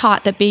not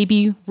taught that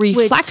baby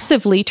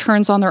reflexively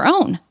turns on their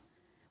own,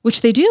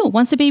 which they do.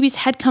 Once a baby's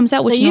head comes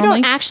out, which so you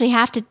normally... don't actually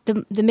have to,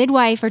 the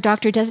midwife or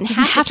doctor doesn't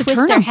have to twist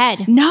turn their them.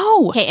 head.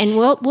 No. Okay, and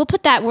we'll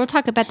put that, we'll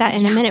talk about that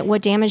in a minute,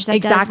 what damage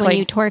that does when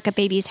you torque a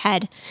baby's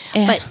head.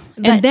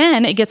 And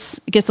then it gets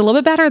a little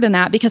bit better than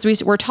that because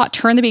we're taught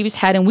turn the baby's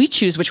head and we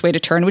choose which way to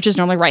turn, which is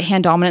normally right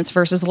hand dominance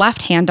versus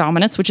left hand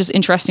dominance, which is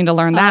interesting to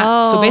learn that.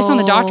 Oh. So based on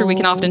the doctor, we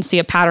can often see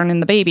a pattern in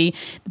the baby.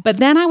 But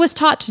then I was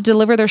taught to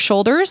deliver their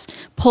shoulders,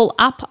 pull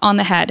up on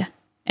the head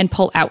and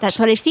pull out. That's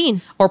what I've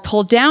seen. Or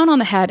pull down on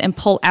the head and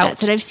pull out.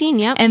 That's what I've seen,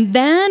 yep. And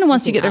then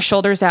once you get their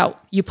shoulders out,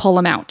 you pull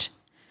them out.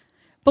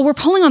 But we're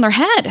pulling on their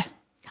head.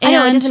 I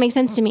know, it doesn't make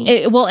sense to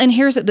me.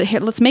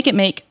 Let's make it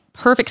make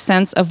perfect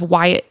sense of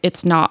why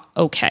it's not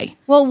okay.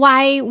 Well,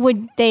 why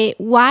would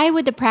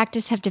the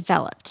practice have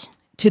developed?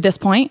 To this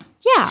point?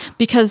 Yeah.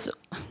 Because,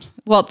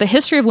 the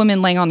history of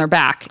women laying on their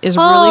back is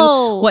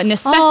really what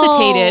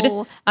necessitated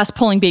us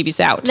pulling babies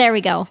out. There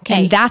we go.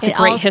 Okay. And that's a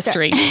great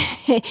history.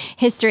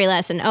 History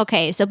lesson.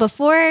 Okay. So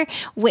before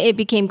it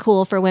became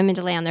cool for women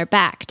to lay on their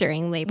back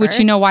during labor. Which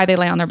you know why they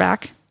lay on their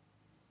back?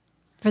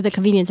 For the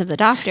convenience of the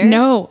doctor.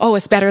 No. Oh,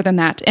 it's better than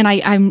that. And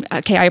I'm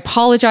okay. I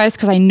apologize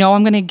because I know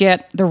I'm going to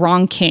get the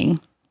wrong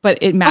king, but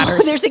it matters.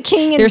 Oh, there's a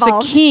king involved.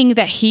 There's a king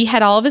that he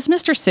had all of his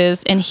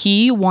mistresses and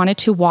he wanted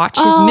to watch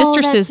his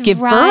mistresses give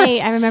birth.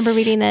 I remember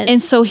reading this.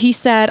 And so he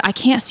said, I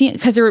can't see it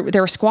because they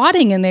were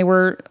squatting and they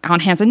were on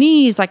hands and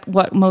knees, like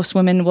what most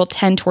women will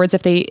tend towards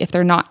if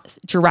they're not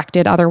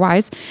directed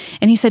otherwise.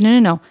 And he said,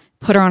 no,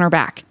 put her on her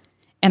back.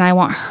 And I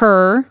want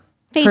her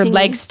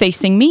legs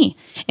facing me.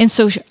 And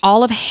so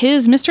all of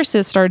his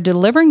mistresses started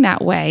delivering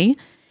that way.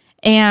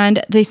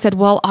 And they said,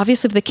 well,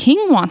 obviously if the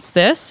king wants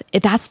this,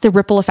 that's the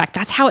ripple effect.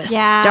 That's how it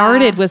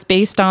started, was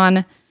based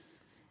on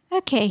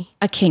a king.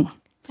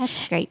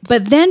 That's great.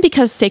 But then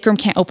because sacrum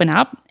can't open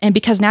up and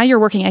because now you're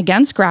working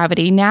against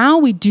gravity, now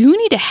we do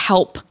need to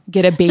help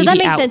get a baby out. So that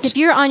makes sense. If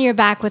you're on your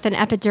back with an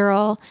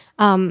epidural,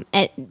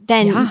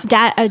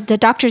 the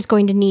doctor's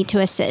going to need to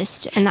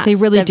assist. And that's the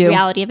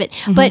reality of it.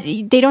 Mm-hmm. But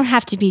they don't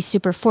have to be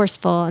super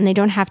forceful and they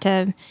don't have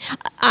to...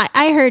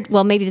 I heard,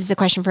 maybe this is a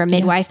question for a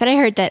midwife, but I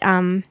heard that,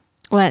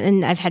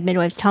 and I've had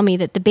midwives tell me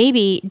that the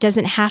baby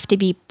doesn't have to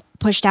be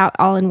pushed out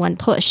all in one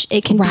push.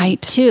 It can be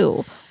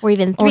 2 or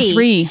even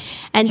 3.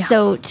 And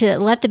so to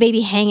let the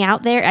baby hang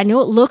out there, I know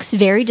it looks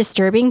very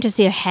disturbing to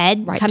see a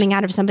head coming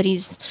out of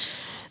somebody's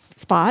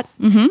spot,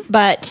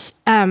 but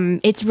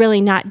it's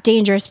really not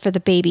dangerous for the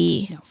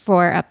baby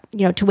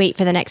to wait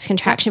for the next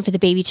contraction for the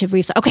baby to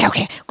reflex.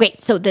 Okay, great.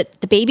 So the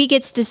baby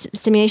gets this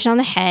stimulation on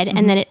the head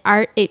and then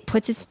it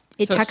puts its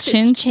tucks its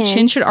chin.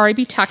 Chin should already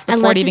be tucked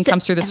before it even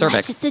comes through the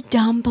cervix. It's a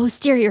dumb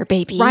posterior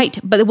baby. Right.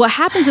 But what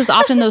happens is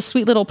often those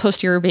sweet little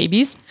posterior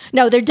babies.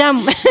 No, they're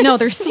dumb. No,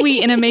 they're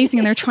sweet and amazing.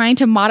 And they're trying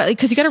to model,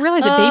 because you got to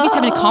realize that baby's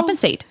having to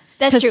compensate.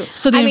 That's true.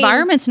 So the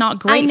environment's not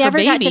great for baby. I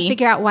never got to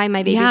figure out why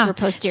my babies were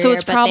posterior. So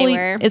it's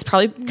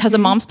probably because of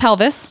mom's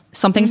pelvis.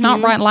 Something's not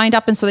lined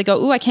up. And so they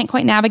go, I can't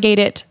quite navigate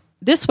it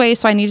this way.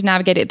 So I need to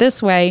navigate it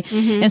this way.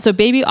 And so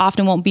baby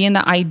often won't be in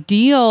the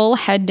ideal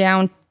head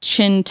down,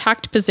 chin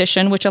tucked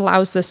position, which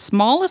allows the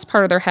smallest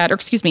part of their head,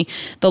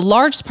 the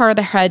largest part of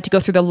their head to go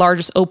through the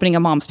largest opening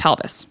of mom's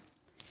pelvis.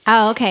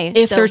 Oh, okay.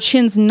 If their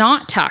chin's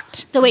not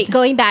tucked. So wait,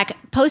 going back,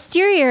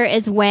 posterior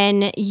is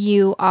when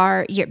your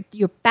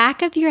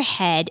back of your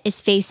head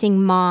is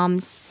facing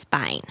mom's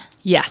spine.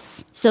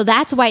 Yes. So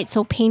that's why it's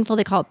so painful.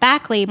 They call it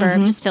back labor.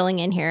 I'm just filling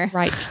in here.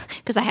 Right.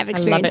 Because I have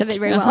experience of it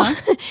very well.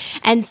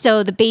 And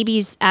so the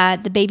baby's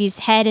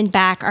head and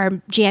back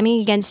are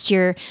jamming against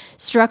your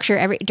structure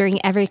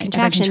during every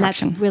contraction.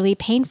 That's really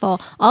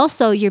painful.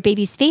 Also, your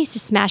baby's face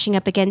is smashing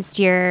up against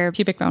your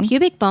pubic bone.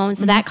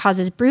 So that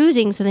causes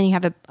bruising. So then you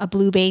have a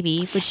blue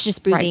baby, which is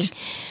just bruising. Right.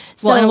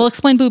 Well, and we'll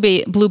explain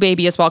blue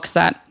baby as well, because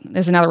that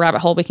is another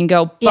rabbit hole we can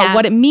go. But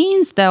what it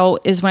means, though,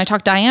 is when I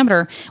talk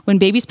diameter, when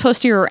baby's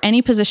posterior or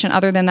any position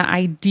other than the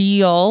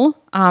ideal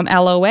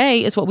LOA,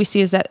 is what we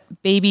see is that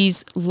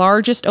baby's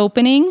largest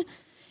opening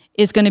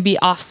is going to be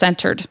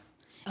off-centered.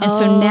 And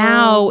so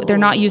now they're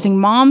not using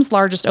mom's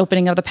largest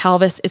opening of the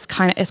pelvis. It's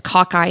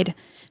cockeyed.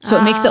 So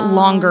it makes it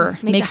longer,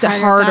 makes it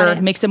harder,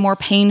 makes it more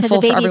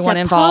painful for everyone involved. The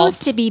baby's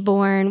supposed to be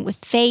born with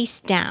face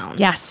down.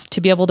 Yes,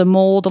 to be able to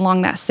mold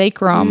along that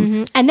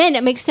sacrum. And then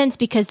it makes sense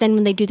because then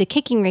when they do the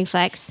kicking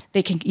reflex,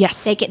 they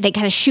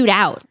kind of shoot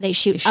out. They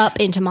shoot up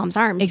into mom's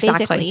arms,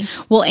 basically.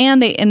 Well,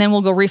 and then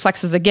we'll go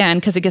reflexes again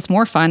because it gets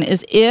more fun,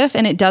 is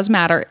and it does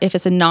matter, if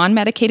it's a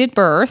non-medicated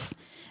birth,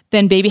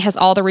 then baby has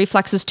all the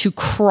reflexes to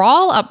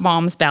crawl up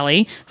mom's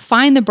belly,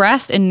 find the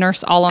breast, and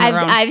nurse all on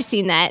their own. I've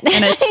seen that.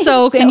 And it's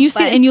so and you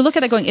fun. See, and you look at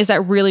that going, is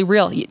that really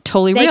real?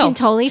 Totally real. They can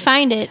totally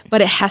find it.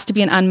 But it has to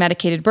be an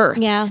unmedicated birth.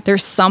 Yeah.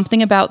 There's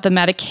something about the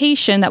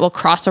medication that will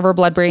cross over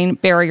blood-brain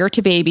barrier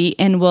to baby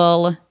and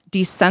will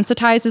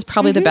desensitize, is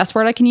probably the best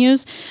word I can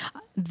use,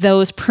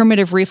 those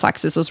primitive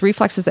reflexes, those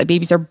reflexes that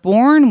babies are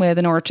born with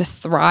in order to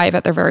thrive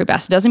at their very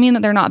best. It doesn't mean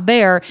that they're not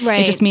there.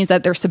 Right. It just means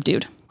that they're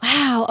subdued.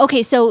 Wow.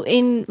 Okay. So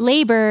in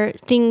labor,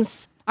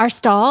 things are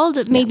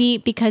stalled, maybe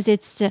because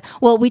it's,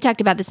 we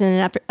talked about this in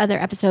an other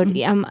episode,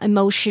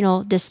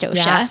 emotional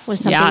dystocia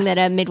was something that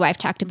a midwife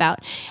talked about.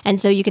 And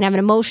so you can have an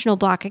emotional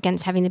block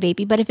against having the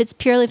baby. But if it's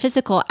purely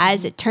physical,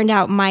 as it turned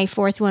out, my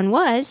fourth one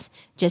was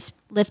just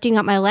lifting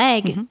up my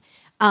leg,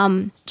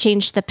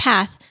 changed the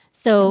path.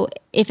 So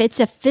if it's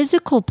a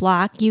physical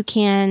block,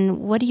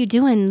 what are you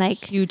doing? Like,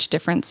 huge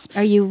difference.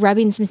 Are you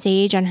rubbing some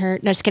sage on her?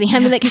 No, just kidding. I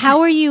mean, like, how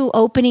are you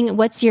opening?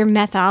 What's your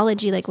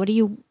methodology? Like, what are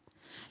you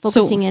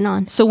focusing in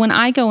on? So when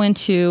I go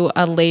into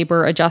a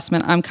labor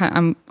adjustment,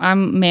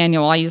 I'm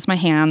manual. I use my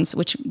hands,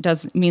 which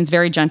means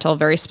very gentle,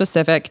 very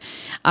specific.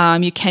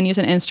 You can use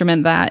an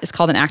instrument that is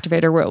called an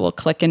activator, where it will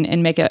click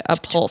and make a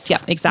pulse.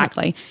 Yeah,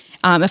 exactly.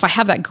 If I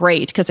have that,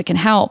 great, because it can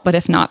help. But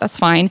if not, that's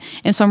fine.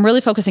 And so I'm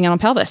really focusing on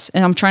pelvis,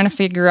 and I'm trying to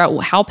figure out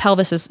how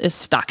pelvis is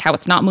stuck, how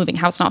it's not moving,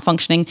 how it's not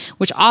functioning,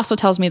 which also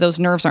tells me those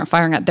nerves aren't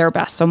firing at their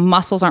best. So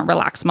muscles aren't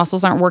relaxed.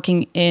 Muscles aren't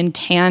working in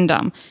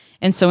tandem.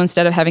 And so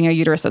instead of having a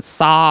uterus that's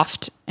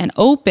soft and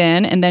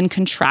open and then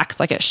contracts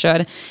like it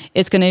should,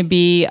 it's going to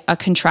be a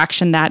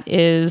contraction that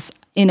is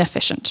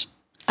inefficient.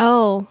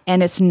 Oh.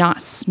 And it's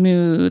not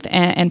smooth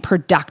and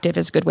productive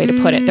is a good way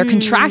to put it. They're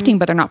contracting,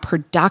 but they're not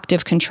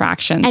productive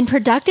contractions. And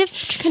productive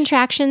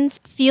contractions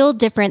feel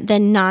different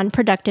than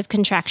non-productive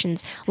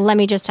contractions. Let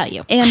me just tell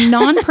you. And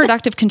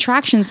non-productive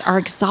contractions are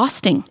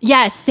exhausting.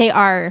 Yes, they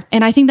are.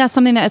 And I think that's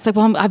something that it's like,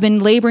 well, I've been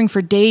laboring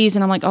for days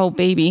and I'm like, oh,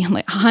 baby, I'm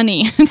like,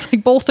 honey, it's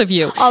like both of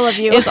you. All of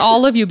you. It's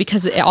all of you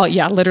because,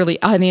 literally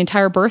the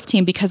entire birth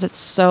team, because it's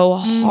so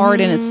hard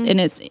and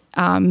it's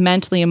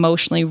mentally,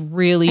 emotionally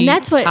really and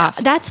that's tough.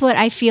 That's what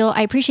I feel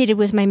I appreciated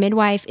with my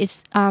midwife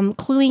is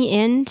cluing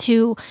in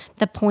to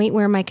the point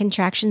where my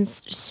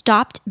contractions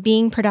stopped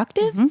being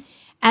productive.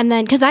 And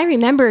then, because I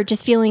remember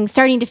just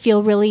starting to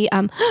feel really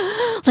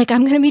like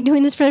I'm going to be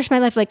doing this for the rest of my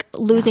life, like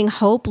losing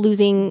hope,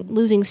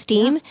 losing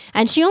steam.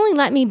 And she only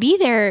let me be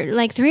there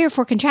like 3 or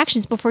 4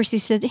 contractions before she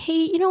said,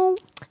 hey, you want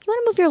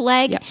to move your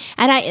leg? Yeah.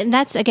 And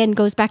that's, again,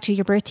 goes back to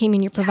your birth team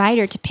and your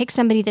provider to pick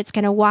somebody that's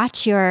going to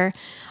watch your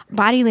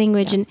body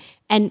language.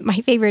 And my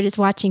favorite is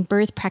watching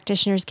birth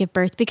practitioners give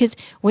birth, because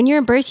when you're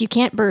in birth, you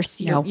can't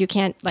birth. You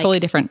can't totally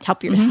different.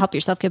 help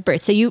yourself give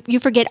birth. So you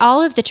forget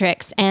all of the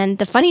tricks. And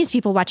the funniest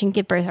people watching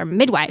give birth are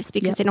midwives,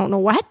 because they don't know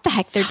what the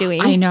heck they're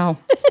doing. I know.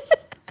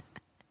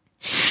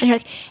 And you're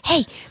like,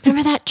 hey,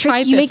 remember that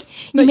trick you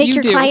make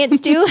your do. clients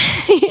do?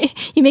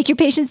 You make your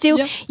patients do?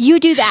 Yep. You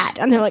do that.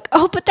 And they're like,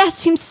 oh, but that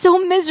seems so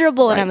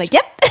miserable. Right. And I'm like,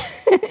 yep.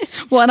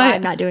 Well, and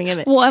I'm not doing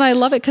it. Well, and I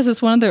love it because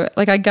it's one of the,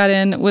 I got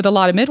in with a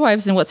lot of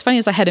midwives. And what's funny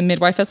is I had a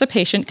midwife as a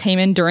patient, came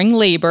in during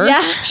labor.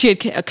 Yeah. She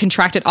had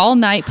contracted all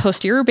night,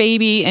 posterior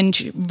baby. And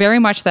very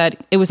much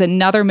that it was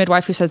another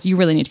midwife who says, you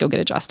really need to go get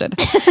adjusted.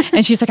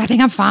 And she's like, I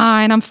think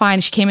I'm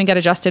fine. She came and got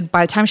adjusted.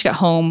 By the time she got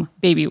home,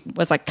 baby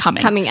was like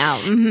coming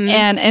out. Mm-hmm.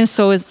 And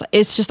so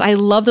it's just, I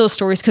love those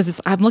stories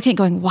because I'm looking at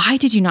going, why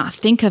did you not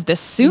think of this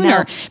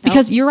sooner?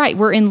 Because you're right.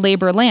 We're in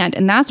labor land,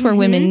 and that's where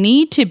women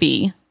need to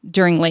be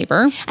during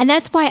labor. And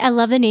that's why I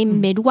love the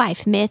name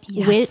midwife,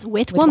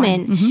 with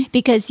woman,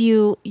 because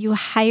you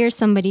hire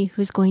somebody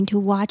who's going to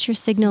watch your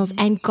signals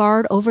and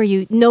guard over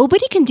you.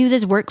 Nobody can do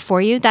this work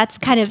for you. That's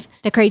kind of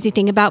the crazy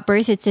thing about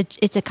birth.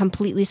 It's a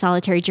completely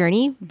solitary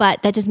journey,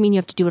 but that doesn't mean you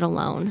have to do it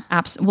alone.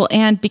 Absolutely. Well,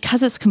 and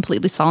because it's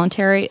completely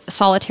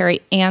solitary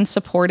and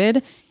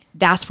supported,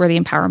 that's where the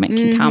empowerment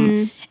can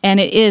come. And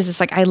it's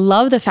like, I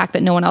love the fact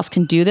that no one else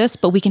can do this,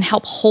 but we can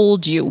help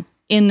hold you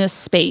in this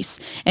space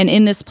and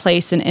in this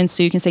place. And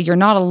so you can say, you're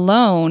not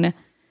alone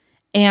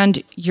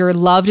and you're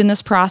loved in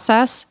this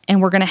process,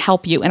 and we're going to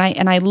help you.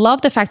 And I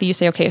love the fact that you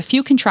say, okay, a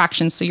few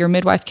contractions so your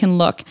midwife can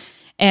look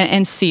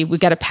and see, we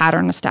got a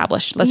pattern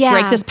established. Let's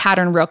break this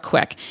pattern real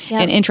quick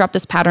and interrupt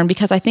this pattern,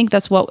 because I think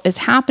that's what is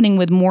happening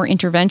with more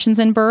interventions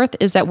in birth,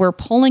 is that we're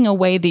pulling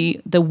away the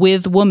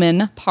with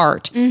woman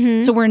part.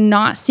 So we're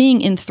not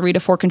seeing in 3 to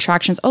 4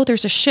 contractions, oh,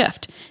 there's a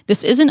shift.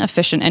 This isn't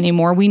efficient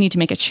anymore. We need to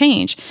make a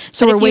change.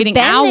 So we're waiting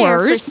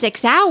hours. There for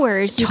 6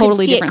 hours, you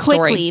totally can see different it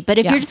quickly. story. But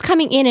if you're just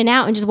coming in and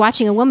out and just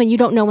watching a woman, you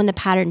don't know when the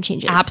pattern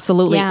changes.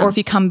 Absolutely. Yeah. Or if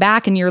you come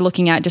back and you're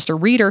looking at just a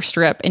reader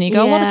strip and you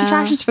go, well, the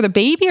contractions for the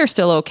baby are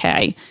still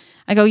okay.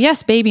 I go,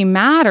 yes, baby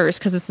matters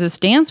because it's this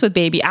dance with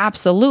baby.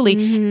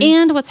 Absolutely.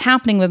 And what's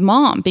happening with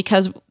mom,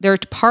 because they're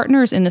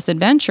partners in this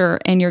adventure,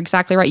 and you're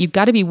exactly right. You've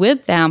got to be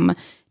with them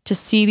to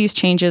see these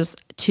changes.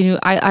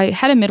 I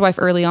had a midwife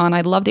early on.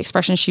 I love the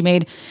expression she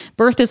made.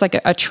 Birth is like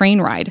a train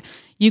ride.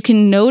 You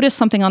can notice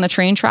something on the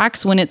train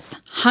tracks when it's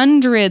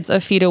hundreds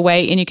of feet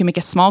away, and you can make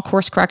a small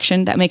course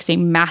correction that makes a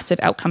massive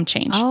outcome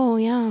change. Oh,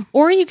 yeah.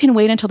 Or you can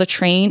wait until the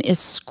train is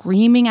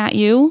screaming at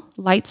you,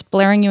 lights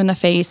blaring you in the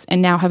face,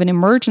 and now have an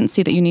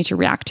emergency that you need to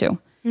react to.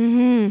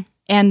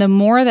 And the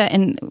more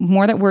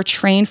that we're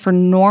trained for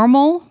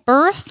normal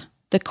birth,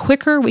 the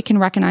quicker we can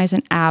recognize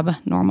an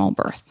abnormal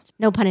birth.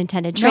 No pun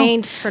intended.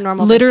 Trained for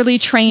normal. Literally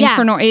trained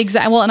for normal.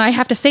 Exactly. Well, and I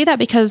have to say that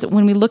because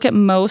when we look at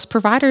most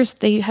providers,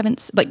 they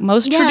haven't, like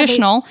most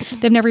traditional,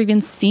 they've never even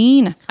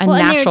seen a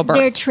natural birth.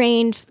 They're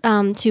trained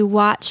to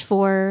watch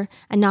for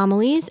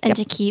anomalies and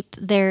to keep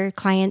their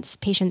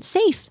patients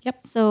safe.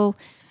 Yep. So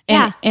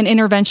And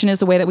intervention is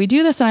the way that we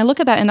do this. And I look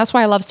at that, and that's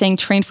why I love saying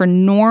train for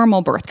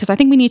normal birth, because I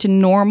think we need to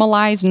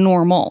normalize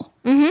normal.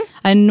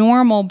 A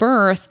normal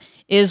birth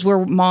is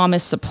where mom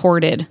is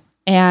supported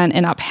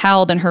and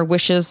upheld, and her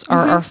wishes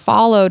are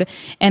followed,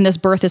 and this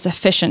birth is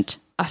efficient,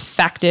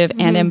 effective,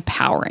 and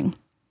empowering.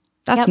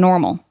 That's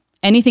normal.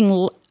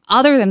 Anything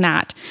other than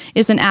that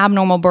is an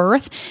abnormal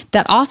birth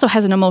that also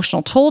has an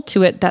emotional toll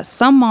to it, that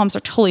some moms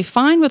are totally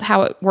fine with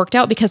how it worked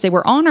out because they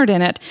were honored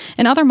in it.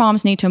 And other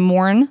moms need to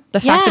mourn the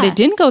fact that it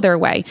didn't go their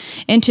way.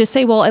 And to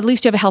say, well, at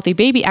least you have a healthy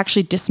baby,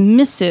 actually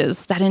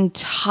dismisses that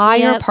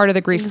entire part of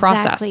the grief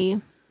process.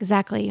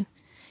 Exactly.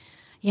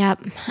 Yep.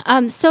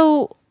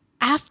 So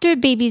after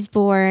baby's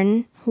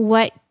born,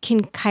 what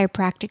can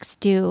chiropractics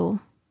do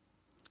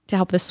to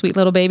help this sweet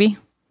little baby?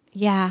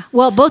 Yeah.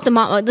 Well, both the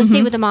mom, let's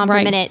stay with the mom for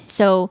a minute.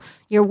 So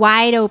you're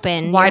wide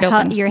open.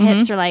 Your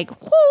hips are like,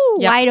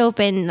 wide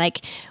open.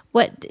 Like,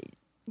 what,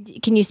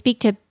 can you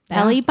speak to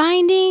belly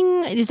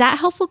binding? Is that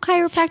helpful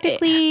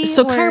chiropractically?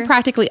 So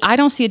chiropractically, I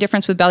don't see a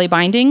difference with belly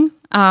binding.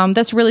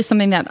 That's really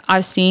something that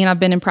I've seen. I've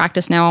been in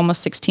practice now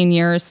almost 16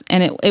 years,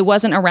 and it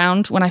wasn't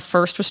around when I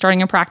first was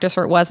starting in practice,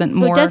 or it wasn't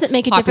more popular. So it doesn't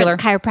make a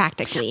difference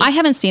chiropractically? I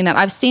haven't seen that.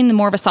 I've seen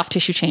more of a soft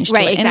tissue change to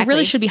it. And it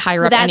really should be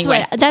higher up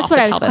anyway. That's what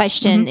I was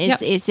questioning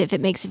is if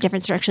it makes a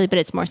difference structurally, but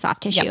it's more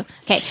soft tissue.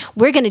 Okay.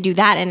 We're going to do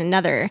that in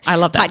another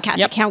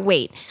podcast. I can't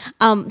wait.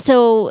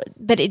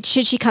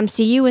 Should she come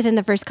see you within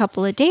the first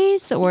couple of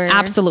days? Or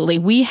Absolutely.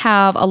 We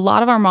have a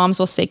lot of our moms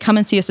will say, come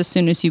and see us as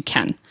soon as you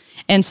can.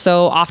 And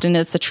so often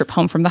it's a trip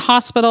home from the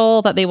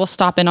hospital that they will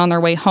stop in on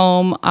their way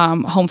home,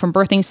 home from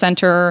birthing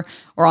center,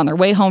 or on their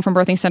way home from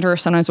birthing center. Or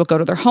sometimes we'll go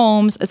to their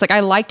homes. It's like, I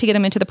like to get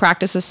them into the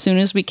practice as soon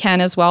as we can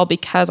as well,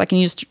 because I can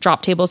use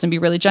drop tables and be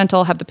really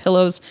gentle, have the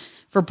pillows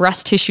for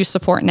breast tissue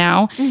support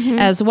now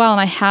as well. And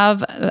I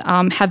have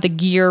the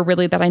gear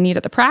really that I need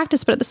at the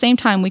practice, but at the same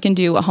time, we can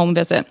do a home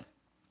visit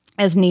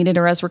as needed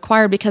or as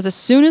required, because as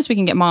soon as we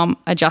can get mom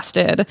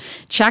adjusted,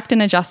 checked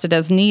and adjusted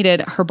as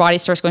needed, her body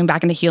starts going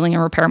back into healing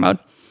and repair mode.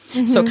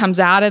 So it comes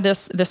out of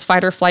this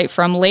fight or flight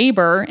from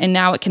labor, and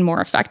now it can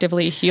more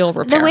effectively heal,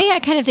 repair. The way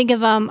I kind of think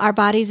of our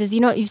bodies is,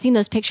 you've seen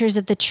those pictures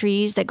of the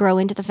trees that grow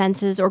into the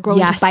fences, or grow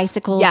into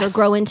bicycles, or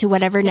grow into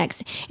whatever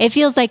next. It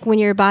feels like when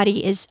your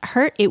body is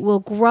hurt, it will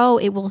grow,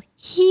 it will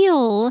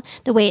heal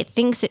the way it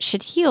thinks it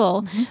should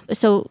heal.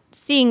 So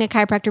seeing a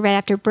chiropractor right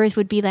after birth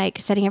would be like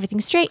setting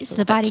everything straight, so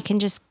the body can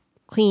just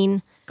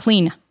clean.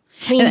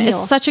 And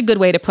it's such a good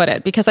way to put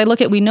it, because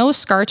we know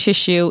scar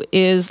tissue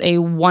is a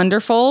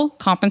wonderful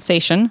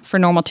compensation for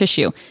normal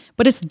tissue,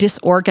 but it's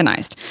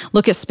disorganized.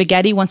 Look at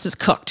spaghetti once it's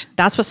cooked.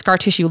 That's what scar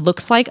tissue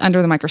looks like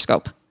under the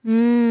microscope.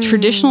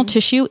 Traditional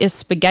tissue is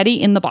spaghetti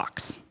in the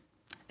box.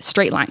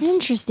 Straight lines.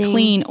 Interesting.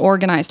 Clean,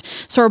 organized.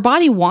 So our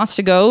body wants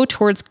to go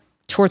towards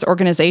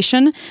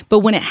organization, but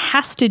when it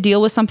has to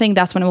deal with something,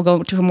 that's when it will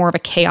go to more of a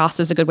chaos,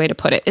 is a good way to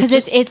put it.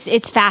 Because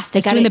it's fast.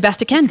 It's doing the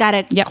best it can. It's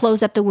got to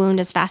close up the wound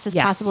as fast as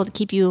possible to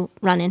keep you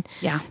running.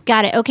 Yeah.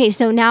 Got it. Okay,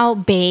 so now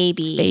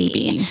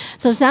baby.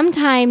 So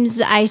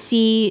sometimes I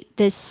see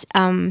this,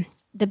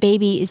 the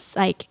baby is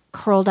like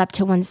curled up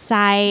to one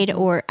side,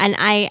 and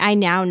I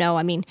now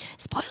know,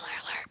 spoiler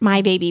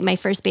alert, my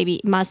first baby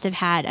must have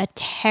had a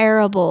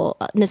terrible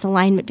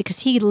misalignment, because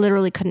he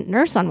literally couldn't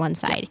nurse on one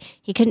side.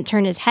 He couldn't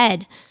turn his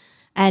head.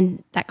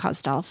 And that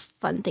caused all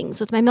fun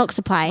things with my milk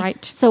supply.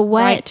 Right. So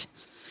what? Right.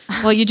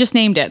 Well, you just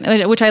named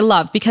it, which I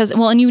love, because,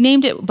 and you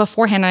named it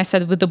beforehand. And I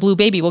said with the blue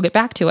baby, we'll get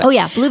back to it. Oh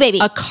yeah, blue baby.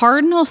 A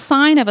cardinal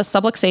sign of a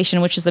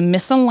subluxation, which is a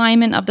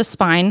misalignment of the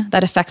spine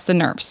that affects the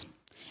nerves.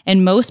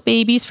 And most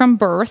babies from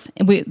birth,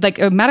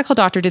 a medical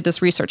doctor did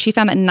this research. He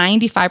found that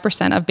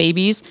 95% of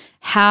babies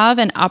have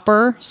an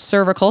upper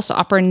cervical, so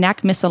upper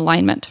neck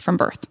misalignment from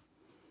birth.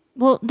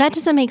 Well, that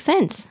doesn't make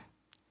sense.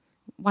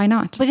 Why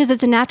not? Because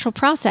it's a natural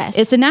process.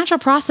 It's a natural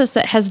process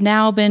that has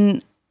now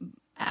been,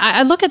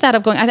 I look at that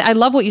of going, I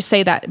love what you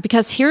say that,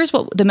 because here's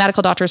what the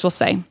medical doctors will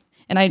say.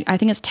 And I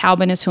think it's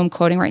Taubman is who I'm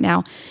quoting right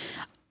now.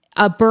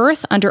 A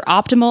birth under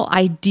optimal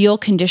ideal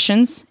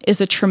conditions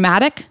is a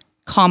traumatic,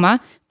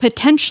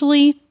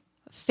 potentially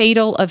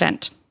fatal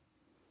event.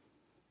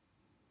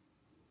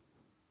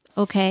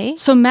 Okay.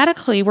 So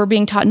medically, we're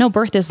being taught, no,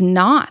 birth is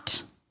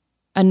not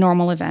a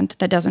normal event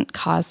that doesn't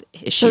cause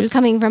issues. So it's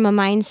coming from a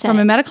mindset. From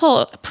a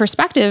medical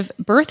perspective,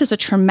 birth is a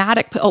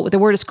traumatic, the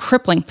word is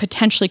crippling,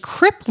 potentially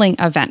crippling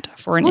event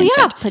for an infant.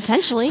 Yeah,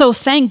 potentially. So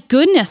thank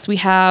goodness we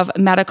have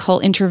medical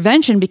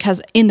intervention,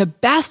 because in the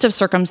best of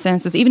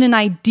circumstances, even in an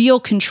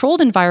ideal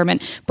controlled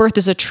environment, birth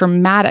is a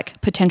traumatic,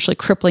 potentially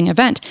crippling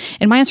event.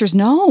 And my answer is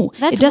no.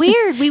 That's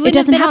weird. We wouldn't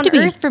have been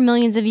on Earth for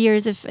millions of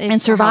years if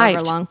and survived.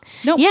 However long.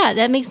 Nope. Yeah,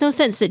 that makes no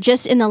sense. That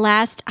just in the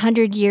last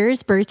 100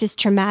 years, birth is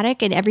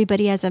traumatic and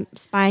everybody has a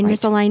spine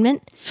misalignment.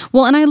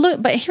 Well,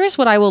 and but here's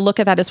what I will look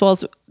at that, as well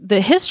as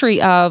the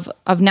history of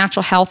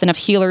natural health and of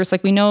healers.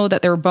 Like, we know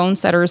that there were bone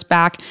setters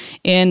back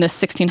in the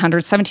 1600s,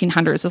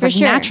 1700s. It's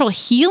natural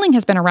healing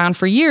has been around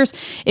for years.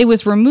 It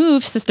was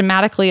removed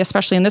systematically,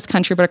 especially in this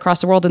country, but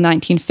across the world in the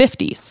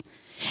 1950s.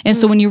 And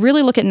so when you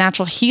really look at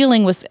natural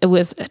healing, it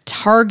was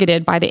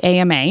targeted by the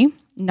AMA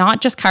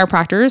not just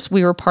chiropractors.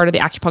 We were part of the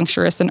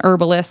acupuncturists and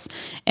herbalists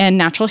and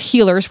natural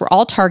healers. We're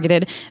all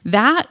targeted.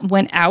 That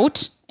went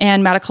out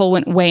and medical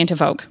went way into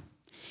vogue.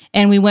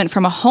 And we went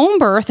from a home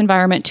birth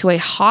environment to a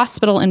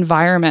hospital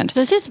environment.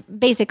 So it's just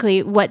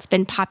basically what's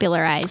been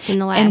popularized in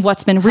the last and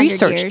what's been 100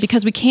 researched years.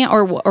 because we can't,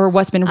 or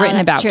what's been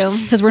written about. True.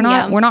 Because we're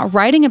not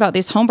writing about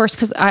these home births.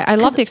 Because I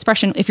love the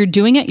expression, if you're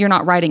doing it, you're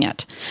not writing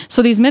it.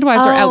 So these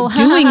midwives are out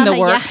doing the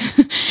work.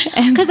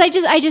 Because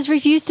I just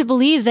refuse to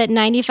believe that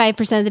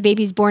 95% of the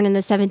babies born in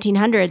the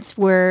 1700s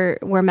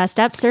were messed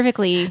up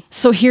cervically.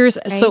 So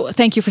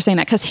thank you for saying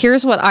that. Because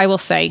here's what I will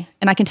say,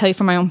 and I can tell you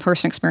from my own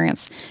personal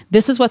experience.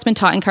 This is what's been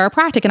taught in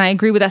chiropractic. And I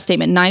agree with that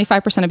statement.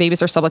 95% of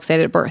babies are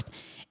subluxated at birth.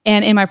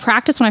 And in my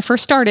practice, when I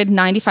first started,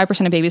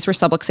 95% of babies were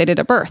subluxated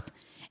at birth.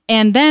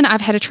 And then I've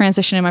had a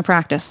transition in my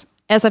practice.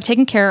 As I've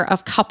taken care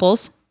of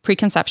couples,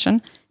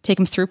 preconception, take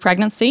them through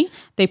pregnancy,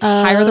 they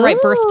hire the right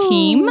birth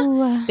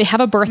team, they have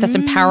a birth that's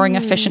empowering,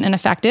 efficient, and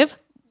effective.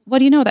 What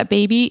do you know? That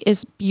baby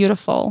is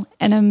beautiful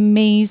and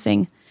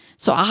amazing.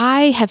 So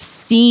I have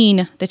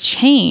seen the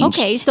change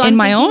in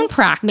my own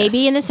practice.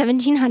 Maybe in the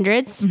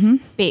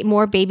 1700s,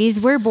 more babies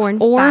were born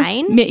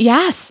fine.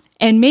 Yes.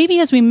 And maybe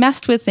as we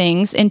messed with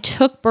things and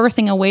took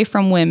birthing away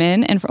from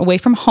women and away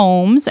from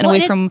homes and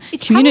away from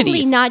it's communities.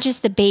 It's probably not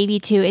just the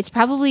baby too. It's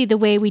probably the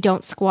way we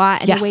don't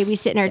squat and the way we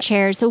sit in our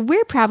chairs. So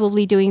we're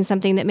probably doing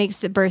something that makes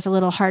the birth a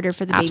little harder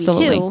for the baby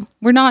too.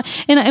 We're not,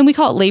 and we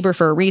call it labor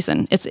for a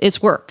reason. It's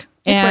work.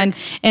 And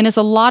as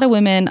a lot of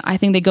women, I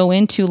think they go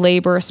into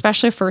labor,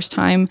 especially first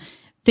time,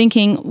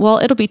 thinking, well,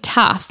 it'll be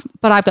tough,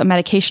 but I've got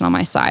medication on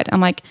my side. I'm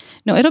like,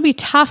 no, it'll be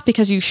tough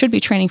because you should be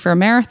training for a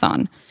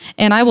marathon.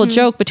 And I will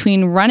joke,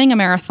 between running a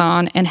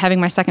marathon and having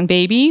my second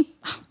baby,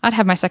 I'd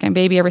have my second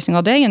baby every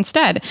single day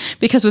instead.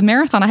 Because with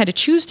marathon, I had to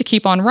choose to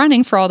keep on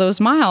running for all those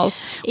miles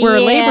where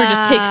labor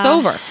just takes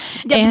over.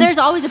 There's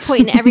always a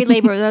point in every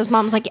labor where those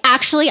moms like,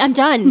 actually, I'm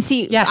done.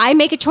 See, I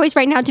make a choice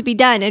right now to be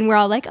done. And we're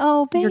all like,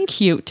 oh, babe. You're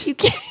cute.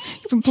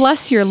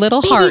 Bless your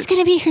little heart. Baby's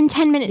going to be here in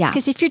 10 minutes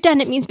because if you're done,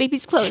 it means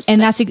baby's close.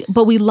 And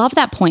but we love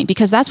that point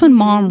because that's when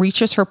mom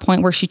reaches her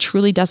point where she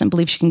truly doesn't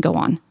believe she can go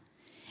on.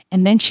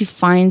 And then she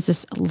finds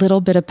this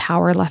little bit of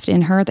power left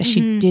in her that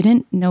she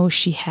didn't know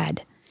she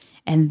had.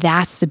 And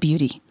that's the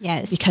beauty.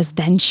 Yes. Because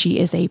then she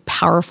is a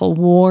powerful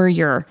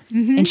warrior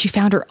and she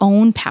found her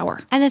own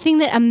power. And the thing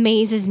that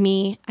amazes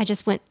me, I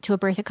just went to a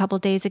birth a couple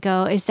days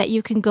ago, is that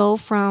you can go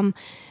from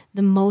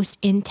the most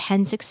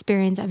intense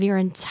experience of your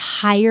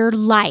entire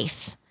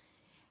life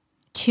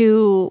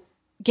to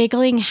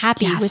giggling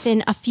happy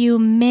within a few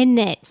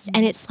minutes.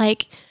 And it's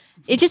like,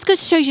 it just goes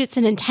to show you it's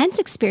an intense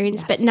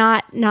experience, but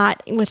not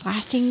with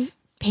lasting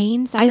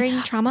pain,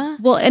 suffering, trauma.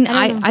 Well, and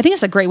I think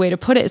it's a great way to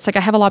put it. It's like I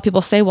have a lot of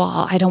people say,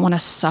 well, I don't want to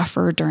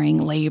suffer during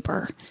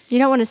labor. You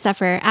don't want to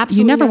suffer.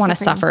 Absolutely. You never want to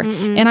suffer.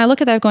 And I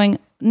look at that going,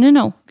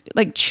 no.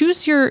 Like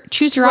choose your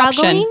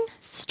option.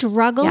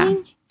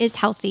 Struggling is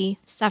healthy.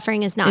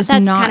 Suffering is not. That's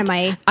kind of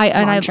my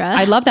mantra.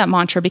 I love that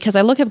mantra because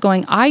I look at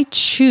going, I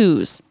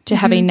choose to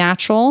have a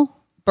natural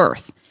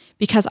birth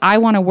because I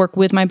want to work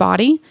with my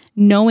body,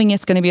 knowing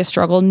it's going to be a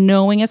struggle,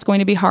 knowing it's going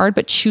to be hard,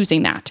 but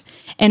choosing that.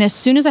 And as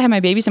soon as I had my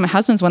babies, and my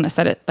husband's one that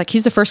said it, like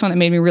he's the first one that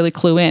made me really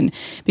clue in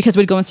because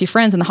we'd go and see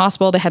friends in the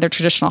hospital. They had their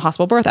traditional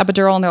hospital birth,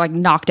 epidural, and they're like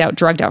knocked out,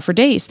 drugged out for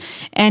days.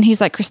 And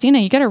he's like,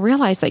 Kristina, you got to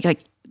realize like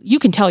you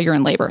can tell you're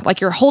in labor.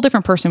 Like you're a whole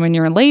different person when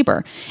you're in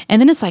labor.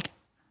 And then it's like,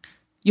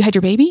 you had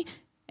your baby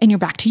and you're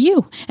back to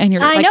you. And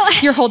you're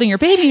you're holding your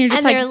baby and you're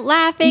just and they're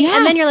laughing. Yes.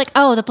 And then you're like,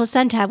 oh, the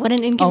placenta, what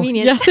an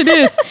inconvenience. Yes, it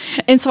is.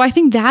 And so I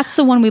think that's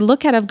the one we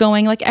look at of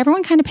going like,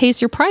 everyone kind of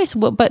pays your price,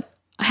 but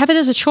have it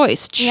as a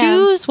choice.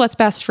 Choose what's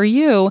best for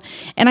you.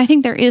 And I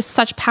think there is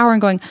such power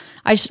in going,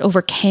 I just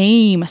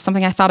overcame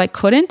something I thought I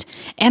couldn't,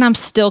 and I'm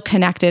still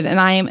connected. And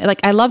I am like,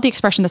 I love the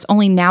expression that's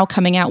only now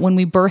coming out. When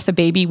we birth a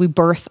baby, we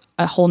birth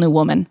a whole new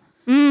woman.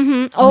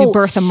 We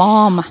birth a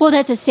mom. Well,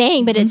 that's a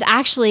saying, but it's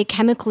actually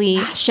chemically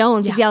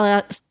shown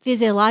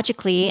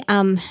physiologically.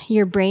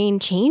 Your brain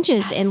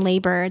changes in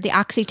labor. The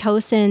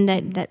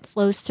oxytocin that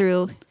flows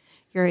through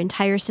your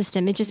entire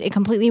system, it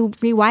completely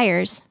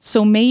rewires.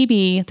 So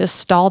maybe the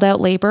stalled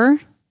out labor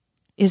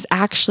is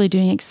actually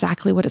doing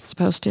exactly what it's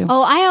supposed to.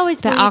 Oh, I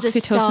always believe the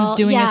oxytocin's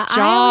doing its job.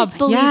 I always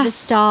believe the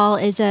stall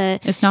is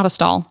It's not a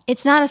stall.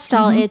 It's not a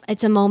stall.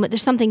 It's a moment.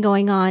 There's something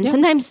going on.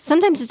 Yeah.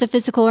 Sometimes it's a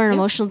physical or an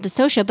emotional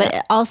dyssocia,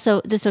 but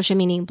also dyssocia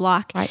meaning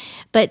block. Right.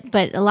 But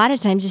a lot of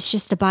times it's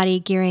just the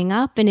body gearing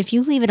up, and if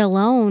you leave it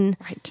alone,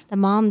 the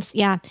moms,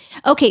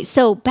 Okay,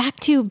 so back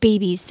to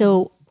babies.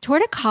 So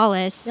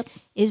torticollis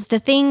is the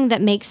thing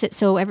that makes it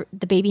so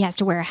the baby has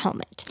to wear a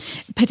helmet.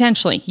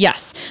 Potentially,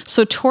 yes.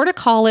 So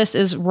torticollis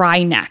is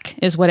wry neck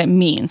is what it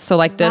means. So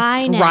like this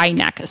wry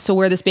neck. So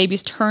where this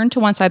baby's turned to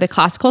one side, the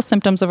classical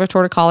symptoms of a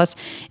torticollis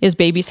is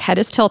baby's head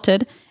is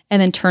tilted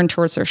and then turned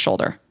towards their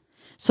shoulder.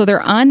 So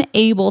they're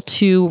unable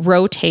to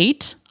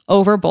rotate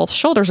over both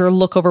shoulders or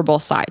look over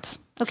both sides.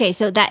 Okay,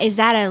 so is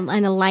that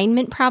an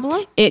alignment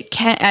problem? It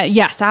can,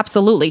 yes,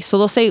 absolutely. So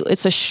they'll say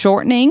it's a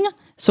shortening.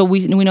 So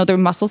we know their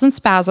muscle's in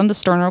spasm. The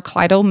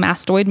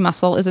sternocleidomastoid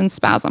muscle is in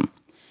spasm.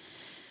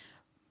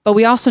 But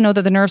we also know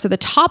that the nerves at the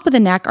top of the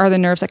neck are the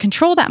nerves that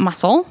control that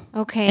muscle.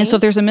 Okay. And so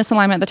if there's a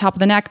misalignment at the top of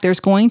the neck,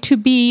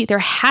 there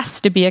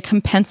has to be a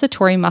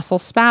compensatory muscle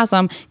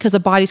spasm because the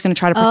body's going to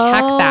try to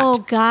protect that. Oh,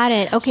 got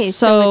it. Okay.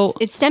 So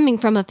it's stemming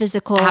from a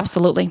physical.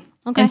 Absolutely.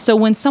 Okay. And so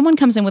when someone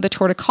comes in with a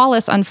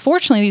torticollis,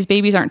 unfortunately, these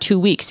babies aren't 2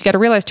 weeks. You got to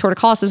realize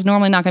torticollis is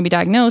normally not going to be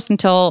diagnosed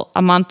until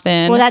a month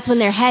in. Well, that's when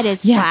their head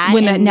is flat.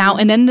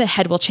 And then the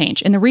head will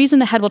change. And the reason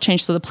the head will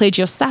change, so the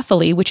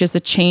plagiocephaly, which is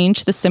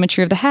the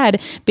symmetry of the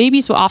head,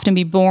 babies will often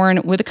be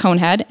born with a cone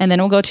head, and then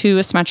we'll go to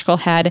a symmetrical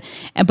head.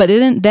 But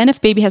then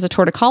if baby has a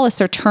torticollis,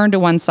 they're turned to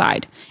one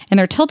side, and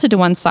they're tilted to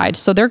one side.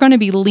 So they're going to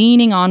be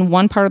leaning on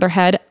one part of their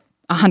head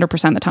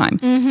 100% of the time.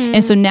 Mm-hmm.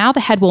 And so now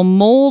the head will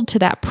mold to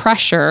that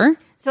pressure.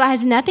 So it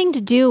has nothing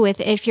to do with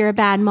if you're a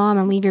bad mom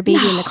and leave your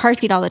baby in the car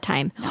seat all the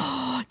time.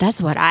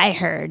 That's what I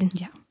heard.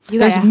 Yeah.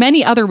 There's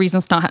many other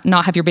reasons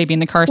not have your baby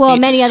in the car seat. Well,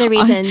 many other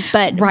reasons,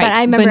 but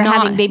I remember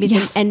having babies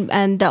yes.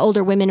 and the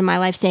older women in my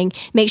life saying,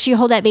 make sure you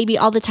hold that baby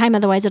all the time,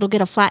 otherwise it'll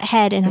get a flat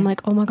head. And I'm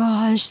like, oh my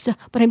gosh,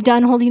 but I'm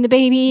done holding the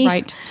baby.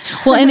 Right.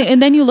 Well, and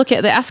then you look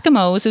at the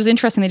Eskimos. It was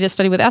interesting. They did a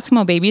study with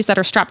Eskimo babies that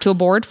are strapped to a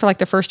board for like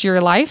the first year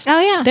of life. Oh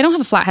yeah. They don't have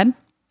a flat head.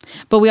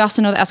 But we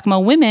also know that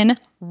Eskimo women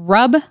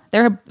rub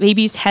their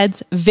babies'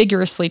 heads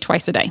vigorously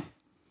twice a day.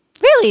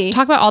 Really?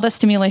 Talk about all that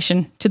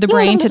stimulation to the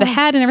brain, to the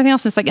head and everything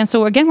else. It's like, and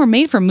so again, we're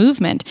made for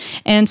movement.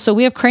 And so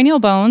we have cranial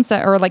bones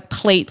that are like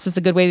plates is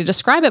a good way to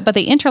describe it, but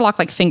they interlock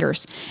like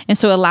fingers. And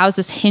so it allows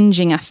this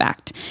hinging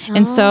effect.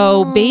 And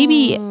so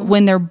baby,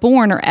 when they're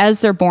born or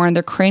as they're born,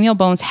 their cranial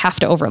bones have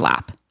to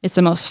overlap. It's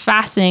the most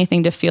fascinating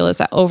thing to feel is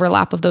that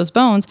overlap of those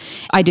bones.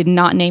 I did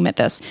not name it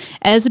this.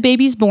 As a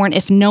baby's born,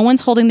 if no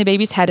one's holding the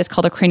baby's head, it's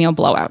called a cranial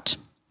blowout.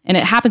 And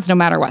it happens no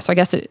matter what. So I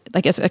guess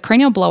it's a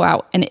cranial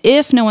blowout. And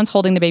if no one's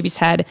holding the baby's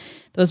head,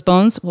 those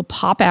bones will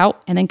pop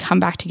out and then come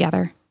back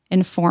together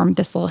and form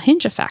this little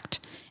hinge effect.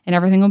 And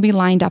everything will be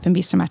lined up and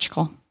be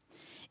symmetrical.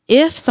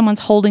 If someone's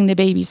holding the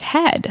baby's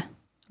head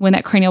when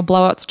that cranial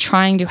blowout's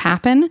trying to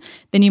happen,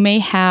 then you may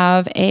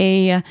have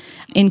a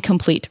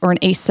incomplete or an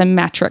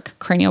asymmetric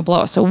cranial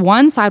blowout. So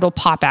one side will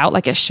pop out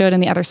like it should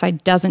and the other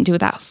side doesn't do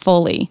that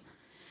fully.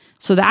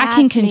 So that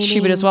can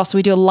contribute as well. So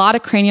we do a lot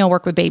of cranial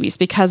work with babies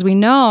because we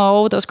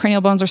know those cranial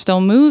bones are still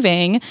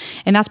moving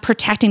and that's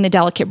protecting the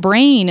delicate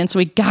brain. And so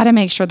we got to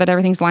make sure that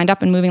everything's lined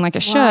up and moving like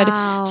it should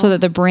so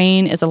that the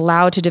brain is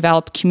allowed to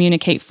develop,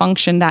 communicate,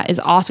 function that is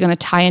also going to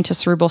tie into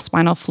cerebral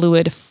spinal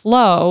fluid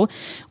flow,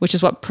 which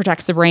is what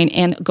protects the brain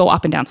and go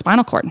up and down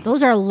spinal cord.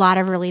 Those are a lot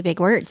of really big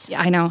words.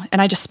 Yeah, I know.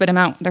 And I just spit them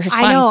out. They're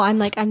fun. I know.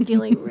 I'm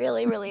feeling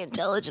really, really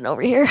intelligent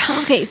over here.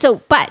 Okay.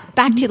 So, but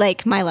back to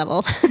like my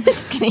level.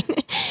 Just kidding.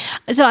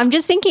 So I'm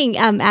just thinking,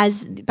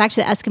 as back to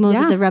the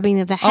Eskimos of the rubbing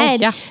of the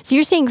head. So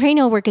you're saying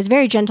cranial work is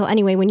very gentle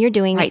anyway when you're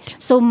doing it.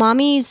 So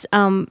mommy's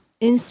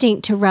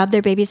instinct to rub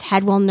their baby's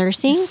head while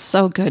nursing.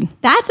 So good.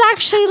 That's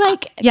actually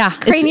like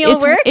cranial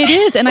it's work. It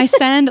is. And I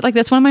send, like,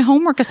 that's one of my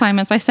homework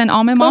assignments. I send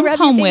all my moms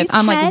home with.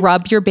 I'm like,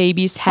 rub your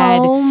baby's head.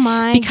 Oh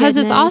my Because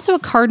goodness. it's also a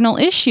cardinal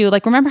issue.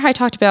 Like, remember how we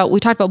talked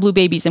about blue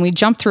babies and we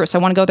jumped through it. So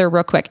I want to go there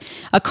real quick.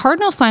 A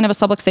cardinal sign of a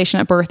subluxation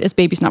at birth is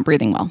baby's not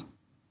breathing well.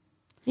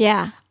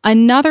 Yeah.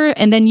 And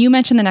then you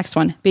mentioned the next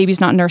one, baby's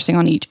not nursing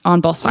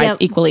on both sides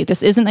equally.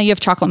 This isn't that you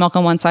have chocolate milk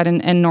on one side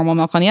and normal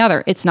milk on the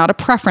other. It's not a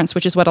preference,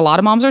 which is what a lot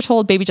of moms are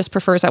told. Baby just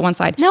prefers that one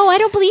side. No, I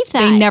don't believe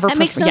that. They never That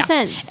makes no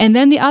sense. And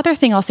then the other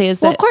thing I'll say is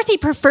that, of course he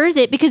prefers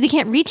it because he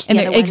can't reach the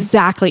other one.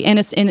 Exactly. And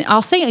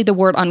I'll say the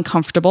word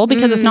uncomfortable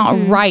because it's not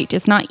right.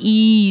 It's not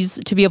ease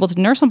to be able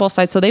to nurse on both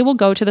sides. So they will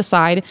go to the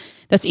side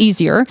that's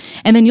easier,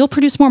 and then you'll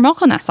produce more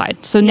milk on that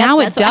side. So now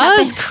it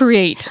does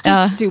create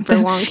super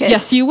wonkus.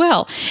 Yes, you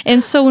will.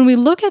 And so when we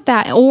look at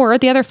that, or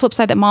the other flip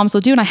side that moms will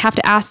do, and I have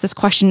to ask this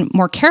question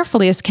more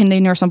carefully, is can they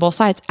nurse on both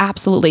sides?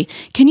 Absolutely.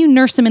 Can you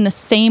nurse them in the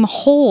same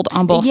hold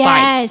on both sides?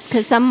 Yes,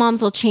 because some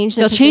moms will change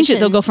their position. They'll change it.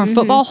 They'll go from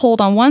football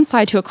hold on one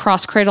side to a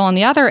cross cradle on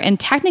the other. And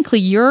technically,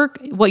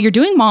 what you're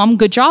doing, mom,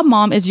 good job,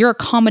 mom, is you're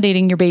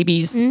accommodating your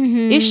baby's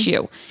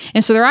issue.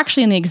 And so they're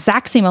actually in the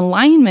exact same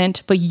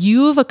alignment, but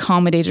you've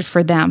accommodated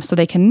for them so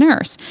they can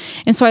nurse.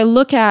 And so I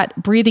look at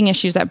breathing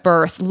issues at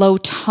birth, low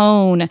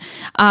tone,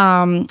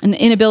 an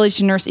inability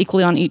to nurse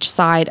equally on each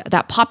side,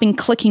 that popping,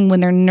 clicking when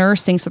they're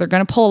nursing. So they're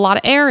going to pull a lot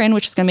of air in,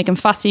 which is going to make them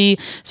fussy.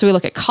 So we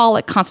look at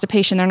colic,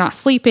 constipation, they're not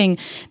sleeping.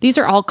 These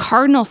are all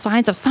cardinal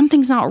signs of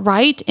something's not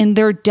right in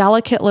their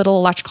delicate little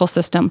electrical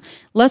system.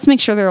 Let's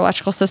make sure their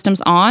electrical system's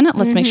on.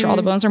 Let's make sure all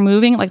the bones are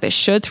moving like they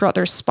should throughout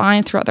their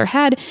spine, throughout their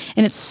head.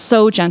 And it's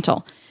so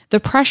gentle. The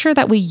pressure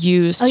that we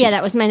use. Oh yeah,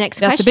 that was my next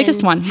question. That's the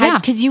biggest one.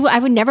 Because I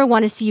would never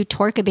want to see you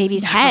torque a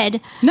baby's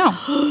head. No.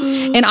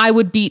 And I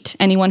would beat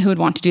anyone who would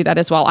want to do that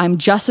as well. I'm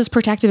just as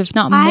protective, if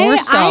not more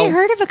so. I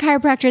heard of a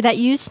chiropractor that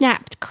used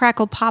snap,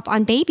 crackle, pop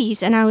on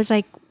babies. And I was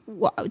like,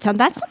 well,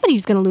 that's somebody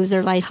who's going to lose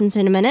their license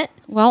in a minute.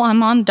 Well,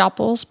 I'm on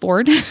Doppel's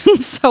board,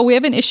 so we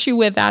have an issue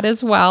with that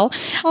as well.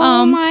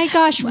 Oh my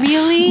gosh,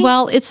 really?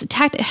 Well, it's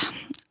tough.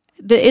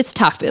 Let me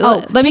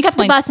pick explain. up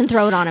the bus and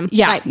throw it on him.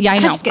 Yeah, Right. I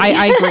know.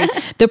 I agree.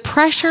 The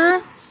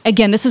pressure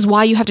Again, this is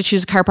why you have to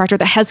choose a chiropractor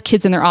that has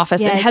kids in their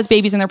office and has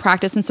babies in their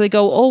practice. And so they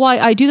go, oh,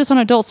 I do this on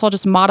adults, so I'll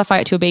just modify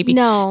it to a baby.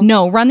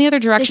 No, run the other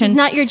direction. This is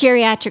not your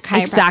geriatric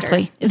chiropractor.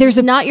 Exactly. There's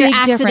not your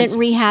accident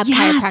rehab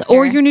chiropractor.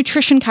 Or your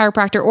nutrition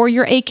chiropractor or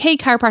your AK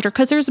chiropractor,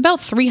 because there's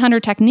about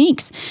 300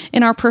 techniques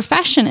in our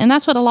profession. And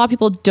that's what a lot of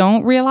people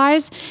don't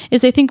realize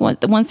is they think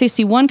once they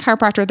see one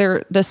chiropractor,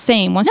 they're the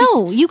same.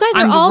 You guys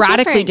are all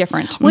radically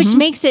different. Which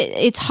makes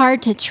it's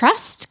hard to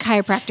trust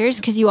chiropractors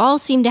because you all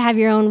seem to have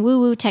your own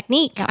woo-woo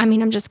technique. I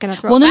mean, I'm just going to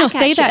throw it back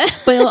at you.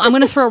 That. But I'm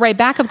going to throw it right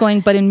back of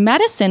going, but in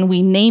medicine,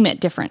 we name it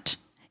different.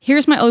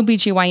 Here's my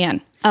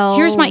OBGYN. Oh.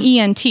 Here's my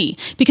ENT.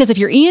 Because if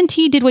your ENT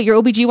did what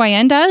your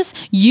OBGYN does,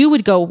 you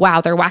would go,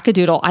 wow, they're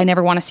wackadoodle. I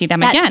never want to see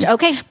them again.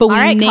 Okay. But we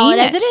name it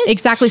as it is.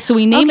 Exactly. So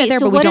we name it there,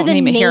 but we don't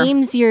name it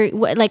here.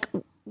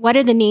 What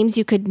are the names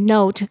you could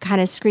know to kind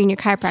of screen your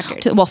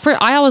chiropractor? Well,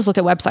 I always look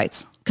at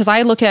websites. Because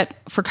I look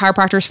for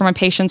chiropractors for my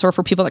patients or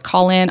for people that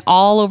call in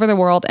all over the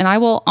world, and I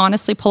will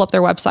honestly pull up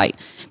their website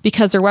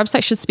because their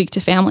website should speak to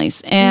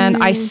families. And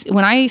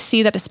when I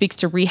see that it speaks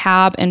to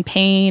rehab and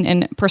pain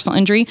and personal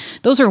injury,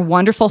 those are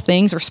wonderful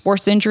things, or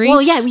sports injury.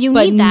 Well, yeah, you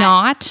but need that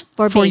not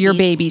for your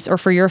babies or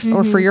for your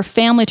or for your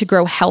family to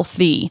grow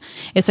healthy.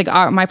 It's like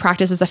my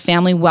practice is a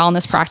family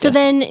wellness practice.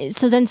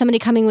 So then somebody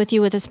coming with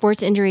you with a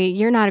sports injury,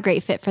 you're not a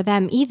great fit for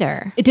them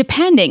either.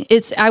 Depending,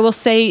 I will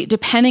say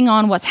depending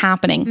on what's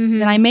happening,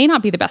 then I may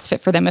not be the best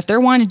fit for them. If they're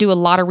wanting to do a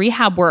lot of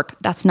rehab work,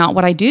 that's not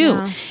what I do.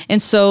 Yeah.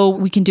 And so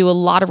we can do a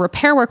lot of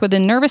repair work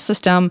within the nervous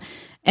system,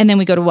 and then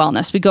we go to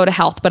wellness, we go to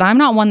health. But I'm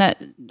not one that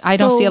I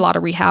don't see a lot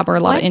of rehab or a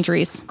lot of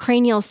injuries.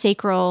 Cranial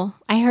sacral.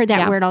 I heard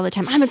that word all the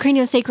time. I'm a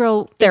cranial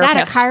sacral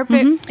therapist. Is that a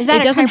chiropractic? Is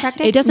that a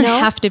chiropractic? It doesn't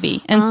have to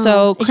be. And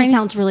so it just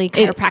sounds really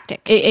chiropractic.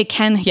 It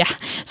can, yeah.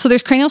 So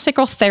there's cranial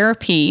sacral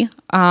therapy,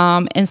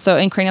 and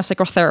cranial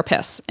sacral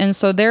therapists. And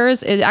so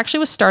it actually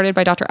was started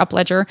by Dr.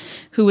 Upledger,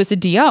 who was a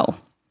DO.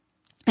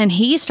 And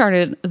he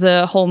started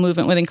the whole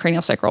movement within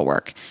cranial sacral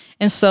work.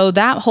 And so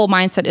that whole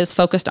mindset is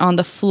focused on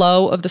the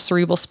flow of the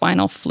cerebral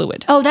spinal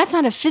fluid. Oh, that's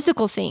not a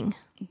physical thing.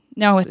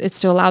 No, it's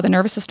to allow the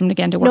nervous system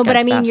again to work. No, but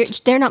I mean,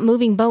 they're not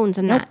moving bones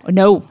in that.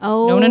 No.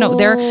 Oh. No.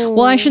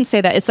 Well, I shouldn't say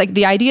that. It's like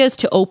the idea is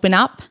to open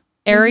up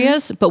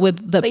areas, but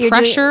with the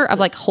pressure of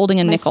like holding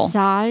a nickel.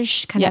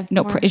 Massage kind of.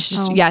 No, it's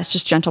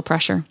just gentle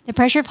pressure. The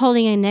pressure of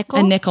holding a nickel?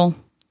 A nickel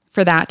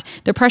for that.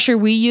 The pressure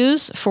we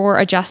use for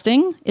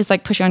adjusting is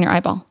like pushing on your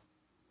eyeball.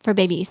 For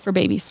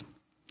babies.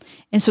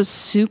 And so it's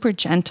super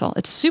gentle.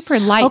 It's super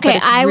light, but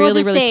it's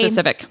really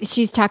specific.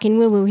 She's talking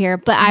woo-woo here,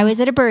 but I was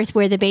at a birth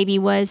where the baby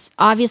was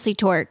obviously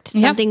torqued.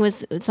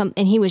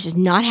 And he was just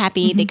not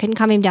happy. They couldn't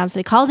calm him down. So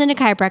they called in a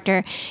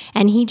chiropractor,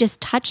 and he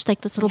just touched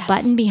like this little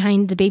button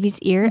behind the baby's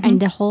ear, and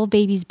the whole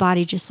baby's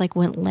body just like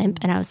went limp.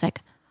 And I was like,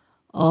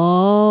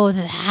 oh,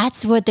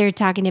 that's what they're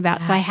talking about.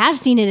 Yes. So I have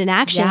seen it in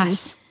action.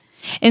 Yes.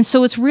 And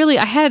so it's really,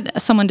 I had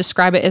someone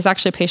describe it, is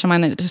actually a patient of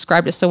mine that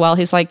described it so well.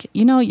 He's like,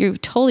 you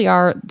totally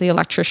are the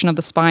electrician of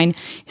the spine.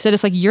 He said,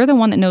 it's like, you're the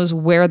one that knows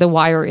where the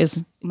wire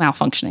is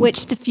malfunctioning.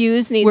 Which the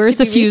fuse needs Where's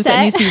to be the fuse reset?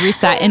 that needs to be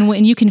reset? And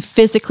when you can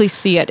physically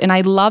see it. And I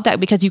love that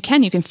because you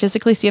can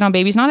physically see it on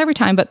babies. Not every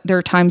time, but there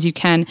are times you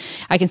can.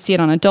 I can see it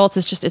on adults.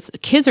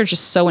 Kids are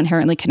just so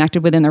inherently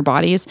connected within their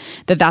bodies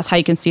that's how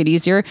you can see it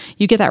easier.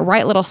 You get that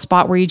right little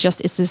spot where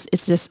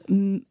it's this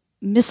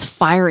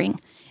misfiring.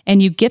 And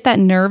you get that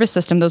nervous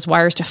system, those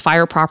wires to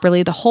fire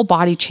properly, the whole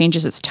body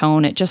changes its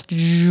tone. It just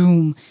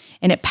zoom,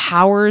 and it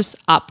powers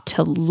up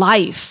to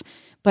life,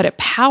 but it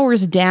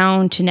powers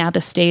down to now the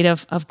state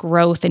of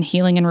growth and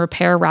healing and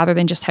repair rather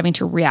than just having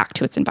to react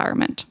to its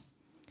environment.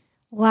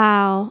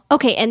 Wow.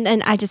 Okay. And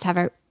then I just have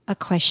a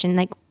question.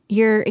 Like,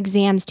 your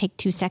exams take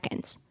 2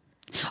 seconds.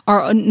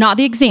 Or not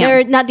the exam.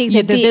 Or not the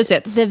exam. The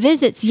visits. The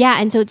visits, yeah.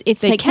 And so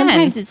it's like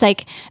sometimes it's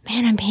like,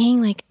 man, I'm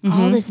paying like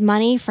all this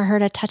money for her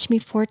to touch me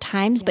 4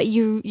 times, but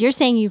you're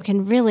saying you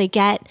can really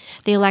get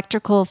the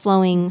electrical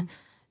flowing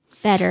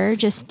better.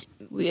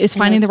 It's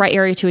finding the right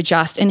area to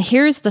adjust. And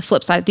here's the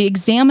flip side, the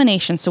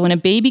examination. So when a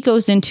baby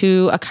goes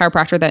into a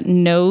chiropractor that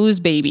knows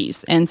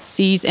babies and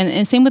sees,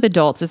 and same with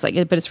adults, it's like,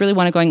 but it's really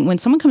when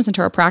someone comes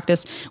into our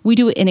practice, we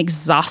do an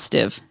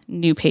exhaustive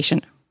new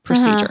patient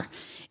procedure.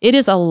 It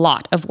is a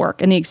lot of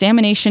work, and the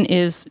examination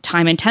is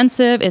time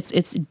intensive.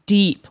 It's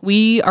deep.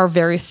 We are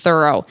very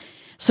thorough.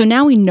 So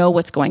now we know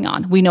what's going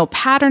on. We know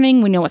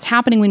patterning. We know what's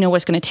happening. We know what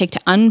it's going to take to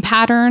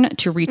unpattern,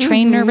 to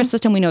retrain nervous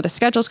system. We know the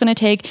schedule is going to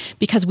take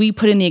because we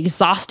put in the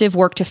exhaustive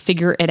work to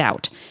figure it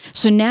out.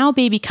 So now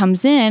baby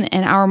comes in,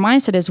 and our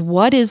mindset is,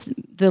 what is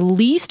the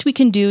least we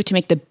can do to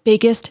make the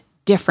biggest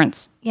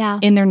difference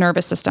in their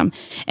nervous system?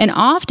 And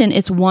often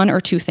it's 1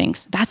 or 2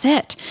 things. That's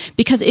it.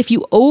 Because if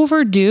you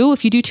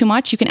do too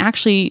much, you can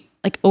actually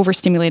like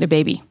overstimulate a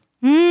baby.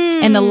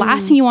 And the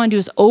last thing you want to do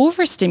is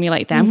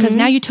overstimulate them, because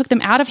now you took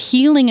them out of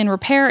healing and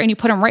repair and you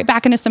put them right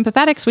back into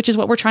sympathetics, which is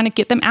what we're trying to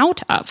get them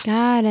out of.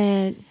 Got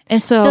it.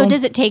 And so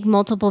does it take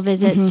multiple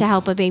visits to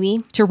help a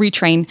baby? To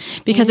retrain,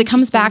 because it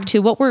comes back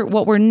to what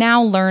we're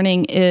now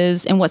learning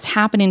is, and what's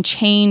happened and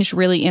changed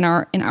really in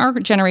our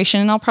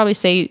generation, and I'll probably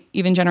say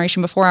even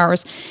generation before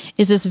ours,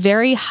 is this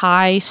very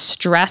high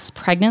stress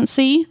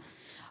pregnancy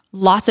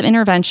lots of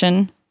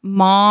intervention.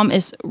 Mom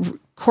is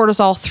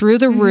cortisol through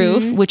the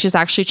roof, which is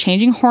actually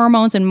changing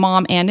hormones in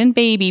mom and in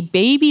baby.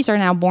 Babies are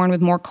now born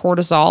with more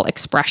cortisol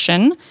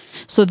expression.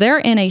 So they're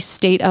in a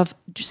state of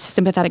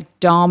sympathetic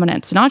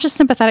dominance, not just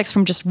sympathetics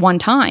from just one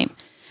time,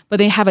 but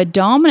they have a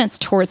dominance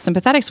towards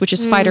sympathetics, which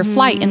is fight or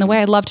flight. And the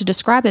way I love to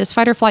describe it is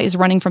fight or flight is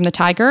running from the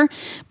tiger.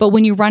 But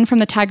when you run from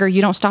the tiger,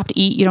 you don't stop to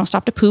eat, you don't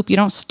stop to poop, you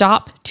don't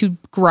stop to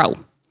grow.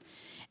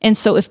 And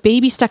so if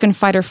baby's stuck in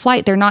fight or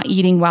flight, they're not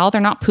eating well,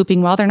 they're not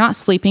pooping well, they're not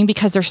sleeping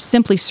because they're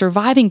simply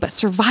surviving, but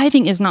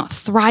surviving is not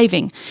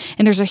thriving.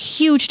 And there's a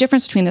huge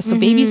difference between this. So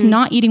baby's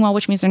not eating well,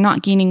 which means they're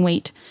not gaining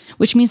weight,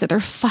 which means that they're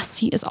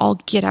fussy as all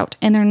get out,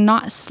 and they're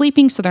not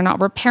sleeping. So they're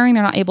not repairing.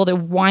 They're not able to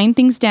wind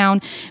things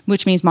down,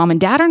 which means mom and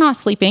dad are not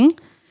sleeping.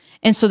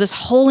 And so this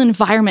whole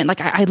environment,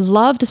 like I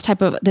love this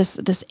type of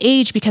this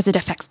age because it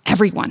affects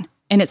everyone.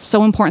 And it's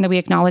so important that we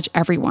acknowledge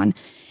everyone.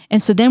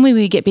 And so then when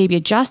we get baby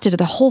adjusted,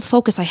 the whole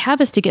focus I have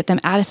is to get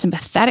them out of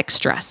sympathetic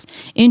stress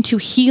into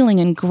healing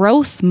and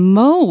growth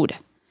mode.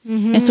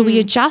 And so we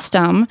adjust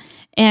them,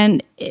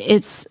 and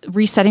it's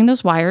resetting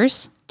those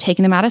wires,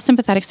 taking them out of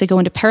sympathetics. They go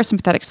into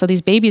parasympathetics. So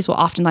these babies will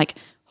often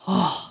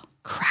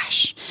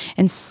crash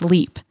and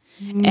sleep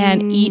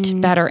and eat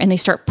better, and they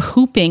start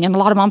pooping. And a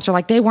lot of moms are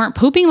like, they weren't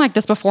pooping like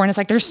this before. And it's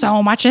like, there's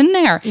so much in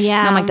there. Yeah.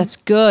 And I'm like, that's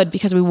good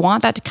because we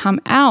want that to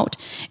come out.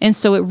 And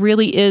so it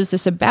really is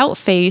this about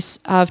face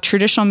of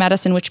traditional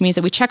medicine, which means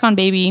that we check on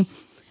baby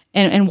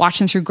and watch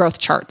them through growth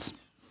charts.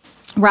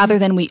 Rather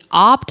than we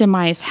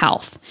optimize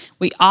health,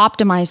 we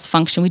optimize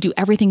function, we do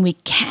everything we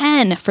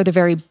can for the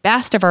very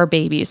best of our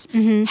babies,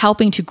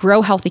 helping to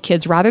grow healthy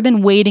kids rather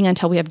than waiting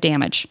until we have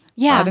damage,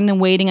 rather than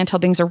waiting until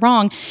things are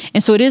wrong.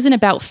 And so it is an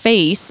about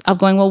face of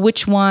going, well,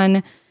 which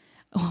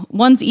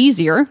one's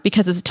easier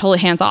because it's totally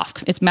hands off.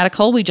 It's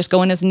medical. We just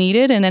go in as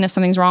needed. And then if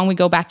something's wrong, we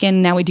go back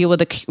in. Now we deal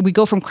with we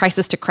go from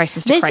crisis to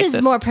crisis to crisis. This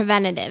is more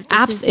preventative.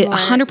 This is more,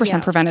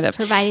 100% preventative.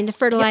 Providing the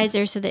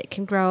fertilizer so that it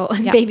can grow,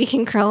 the baby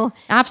can grow.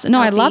 Absolutely.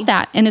 No, I love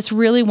that. And it's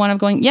really one of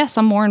going, yes,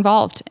 I'm more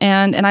involved.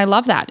 And I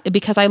love that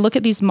because I look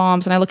at these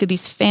moms and I look at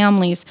these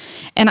families,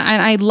 and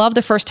I love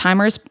the first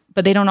timers,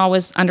 but they don't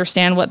always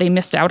understand what they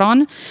missed out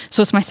on.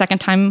 So it's my second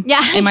time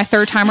and my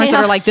third timers that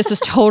are like, this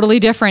is totally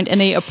different, and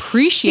they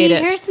appreciate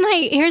it.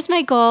 Here's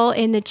my goal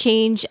in the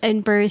change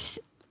in birth.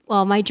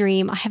 Well, my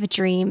dream, I have a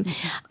dream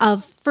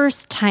of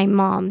first-time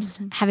moms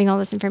having all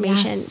this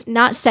information,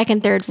 not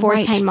second, third,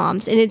 fourth-time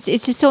moms. And it's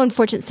just so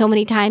unfortunate. So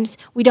many times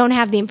we don't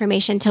have the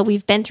information until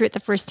we've been through it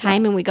the first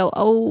time, and we go,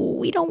 oh,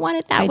 we don't want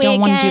it that way again. I don't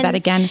want to do that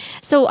again.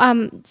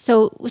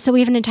 So we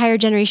have an entire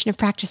generation of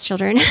practice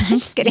children.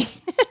 Just kidding.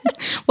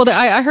 Well,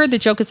 I heard the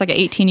joke is like at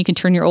 18, you can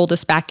turn your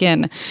oldest back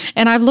in.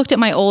 And I've looked at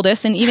my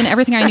oldest and even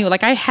everything I knew,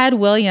 like I had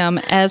William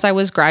as I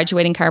was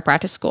graduating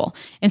chiropractic school.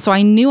 And so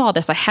I knew all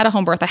this. I had a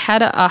home birth. I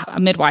had a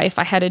midwife.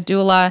 I had a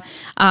doula.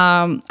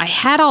 I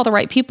had all the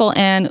right people.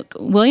 And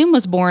William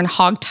was born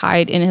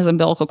hogtied in his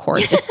umbilical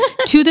cord.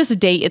 To this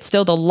date, it's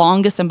still the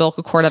longest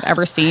umbilical cord I've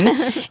ever seen.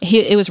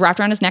 It was wrapped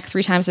around his neck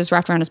 3 times. It was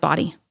wrapped around his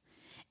body.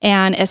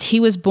 And as he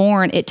was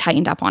born, it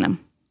tightened up on him.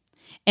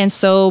 And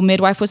so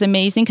midwife was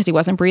amazing because he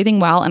wasn't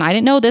breathing well. And I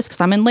didn't know this because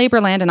I'm in labor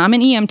land and I'm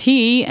an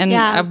EMT and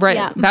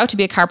about to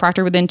be a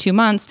chiropractor within 2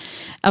 months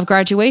of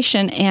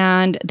graduation.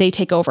 And they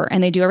take over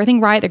and they do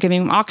everything right. They're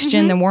giving him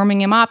oxygen. They're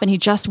warming him up, and he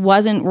just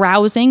wasn't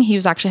rousing. He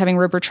was actually having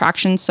rib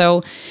retraction.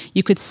 So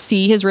you could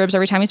see his ribs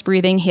every time he's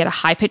breathing. He had a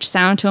high pitched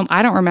sound to him.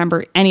 I don't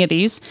remember any of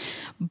these,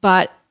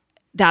 but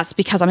that's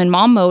because I'm in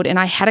mom mode, and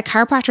I had a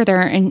chiropractor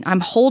there, and I'm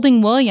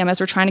holding William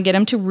as we're trying to get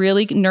him to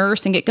really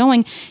nurse and get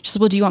going. She says,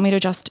 well, do you want me to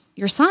adjust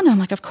your son? And I'm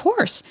like, of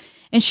course.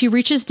 And she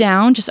reaches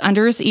down just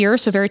under his ear,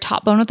 so very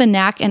top bone of the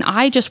neck, and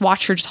I just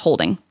watch her just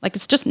holding. Like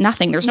it's just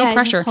nothing. There's no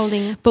pressure. Just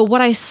holding. But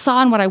what I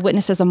saw and what I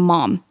witnessed as a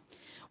mom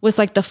was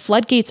like the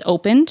floodgates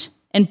opened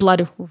and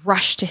blood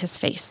rushed to his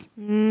face.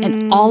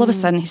 And all of a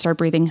sudden he started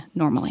breathing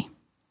normally.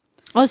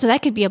 Oh, so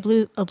that could be a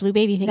blue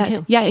baby thing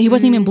too. Yeah, he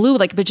wasn't even blue,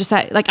 but just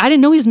that, I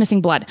didn't know he was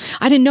missing blood.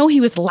 I didn't know he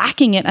was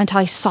lacking it until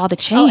I saw the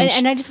change. Oh,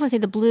 and I just want to say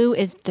the blue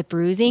is the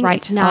bruising, right?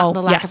 It's not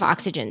the lack of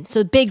oxygen.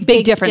 So big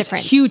difference.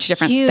 Huge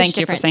difference. Thank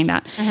you for saying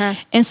that.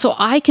 And so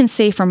I can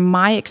say from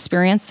my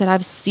experience that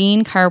I've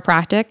seen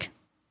chiropractic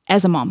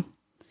as a mom.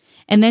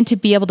 And then to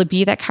be able to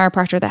be that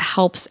chiropractor that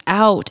helps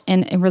out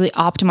and really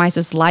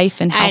optimizes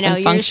life and health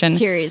and function. You're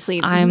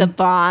seriously the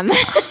bomb.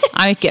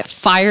 I get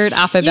fired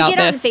up about this. You get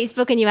on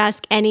Facebook and you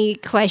ask any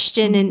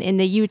question in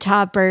the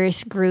Utah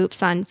birth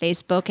groups on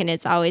Facebook, and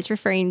it's always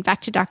referring back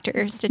to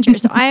Dr. Stitcher.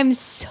 So I am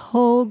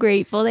so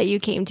grateful that you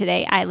came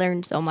today. I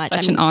learned so much.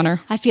 Such an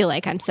honor. I feel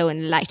like I'm so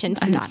enlightened.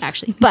 I'm not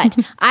actually, but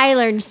I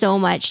learned so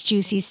much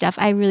juicy stuff.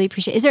 I really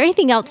appreciate it. Is there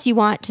anything else you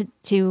want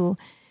to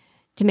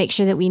make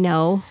sure that we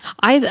know?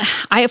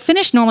 I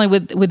finish normally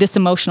with this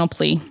emotional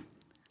plea.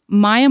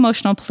 My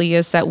emotional plea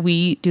is that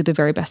we do the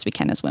very best we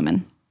can as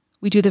women.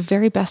 We do the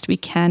very best we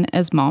can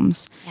as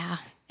moms. Yeah.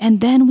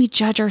 And then we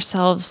judge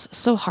ourselves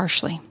so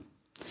harshly.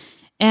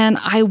 And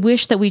I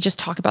wish that we just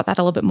talk about that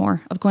a little bit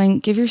more, of going,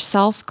 give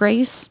yourself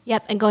grace.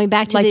 Yep. And going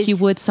back to like you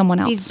would someone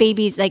else. These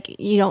babies, like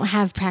you don't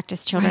have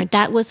practice children. Right.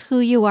 That was who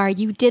you are.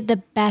 You did the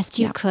best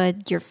you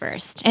could. You're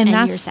first and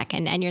you're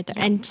second and you're third.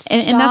 And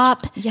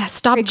stop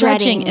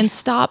judging and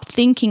stop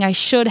thinking I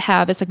should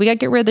have. It's like, we got to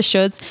get rid of the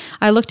shoulds.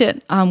 I looked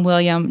at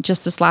William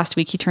just this last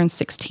week. He turned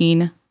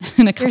 16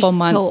 in a couple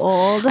months. So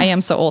old. I am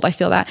so old. I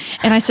feel that.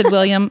 And I said,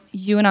 William,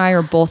 you and I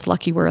are both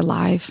lucky we're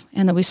alive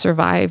and that we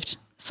survived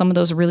some of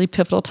those really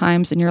pivotal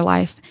times in your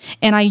life.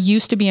 And I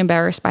used to be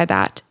embarrassed by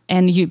that.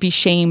 And you'd be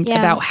shamed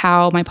about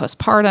how my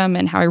postpartum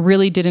and how I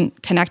really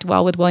didn't connect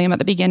well with William at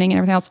the beginning and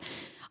everything else.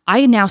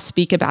 I now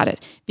speak about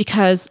it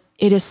because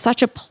it is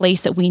such a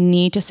place that we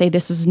need to say,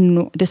 this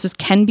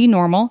can be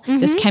normal. Mm-hmm.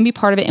 This can be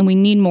part of it. And we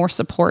need more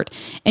support.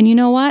 And you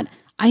know what?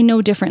 I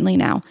know differently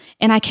now.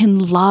 And I can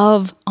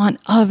love on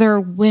other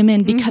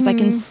women because I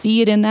can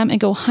see it in them and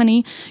go,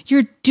 honey,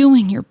 you're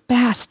doing your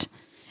best.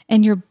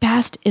 And your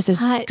best is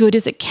as good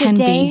as it can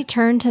be.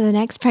 Turn to the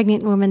next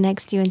pregnant woman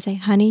next to you and say,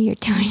 honey, you're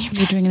doing your best.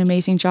 You're doing an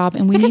amazing job.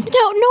 And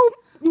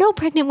no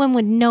pregnant woman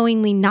would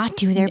knowingly not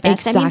do their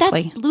best. Exactly.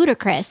 I mean, that's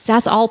ludicrous.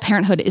 That's all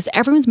parenthood is.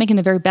 Everyone's making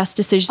the very best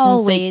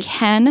decisions they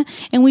can.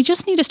 And we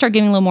just need to start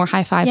giving a little more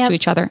high fives to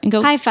each other and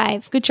go, high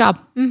five. Good job.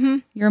 Mm-hmm.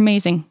 You're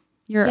amazing.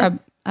 You're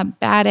a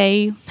bad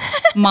A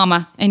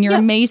mama. And you're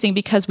amazing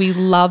because we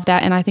love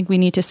that. And I think we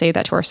need to say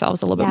that to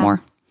ourselves a little bit more.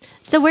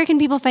 So where can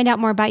people find out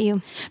more about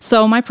you?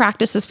 So my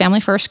practice is Family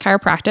First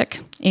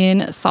Chiropractic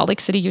in Salt Lake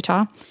City,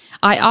 Utah.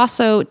 I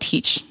also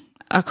teach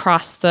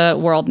across the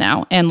world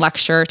now and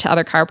lecture to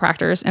other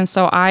chiropractors. And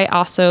so I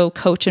also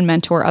coach and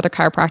mentor other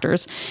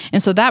chiropractors.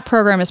 And so that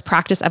program is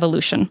Practice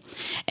Evolution.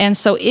 And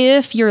so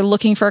if you're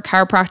looking for a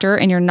chiropractor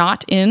and you're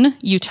not in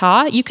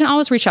Utah, you can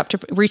always reach out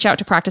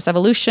to Practice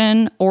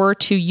Evolution or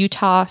to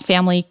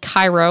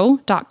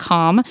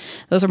UtahFamilyChiro.com.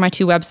 Those are my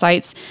two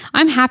websites.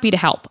 I'm happy to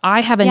help. I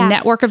have a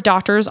network of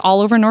doctors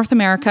all over North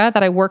America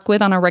that I work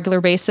with on a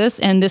regular basis.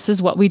 And this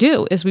is what we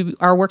do, is we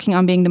are working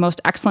on being the most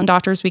excellent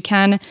doctors we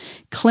can,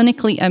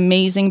 clinically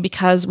amazing,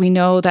 because we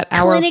know that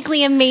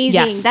clinically amazing.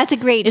 Yes. That's a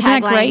great tagline.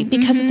 Isn't that great?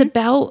 Because it's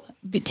about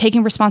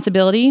taking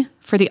responsibility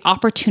for the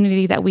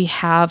opportunity that we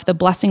have, the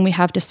blessing we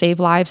have to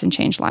save lives and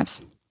change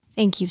lives.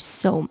 Thank you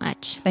so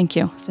much. Thank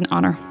you. It's an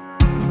honor.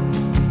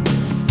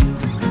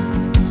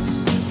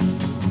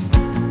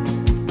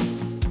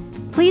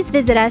 Please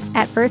visit us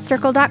at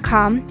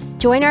birthcircle.com,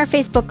 join our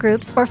Facebook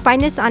groups, or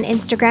find us on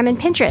Instagram and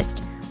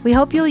Pinterest. We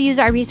hope you'll use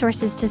our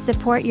resources to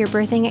support your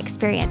birthing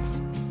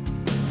experience.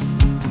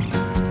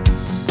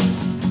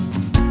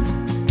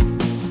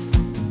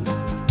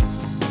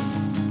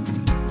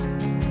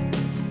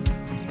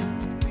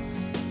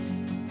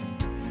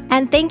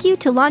 And thank you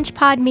to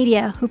LaunchPod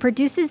Media, who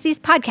produces these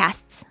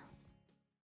podcasts.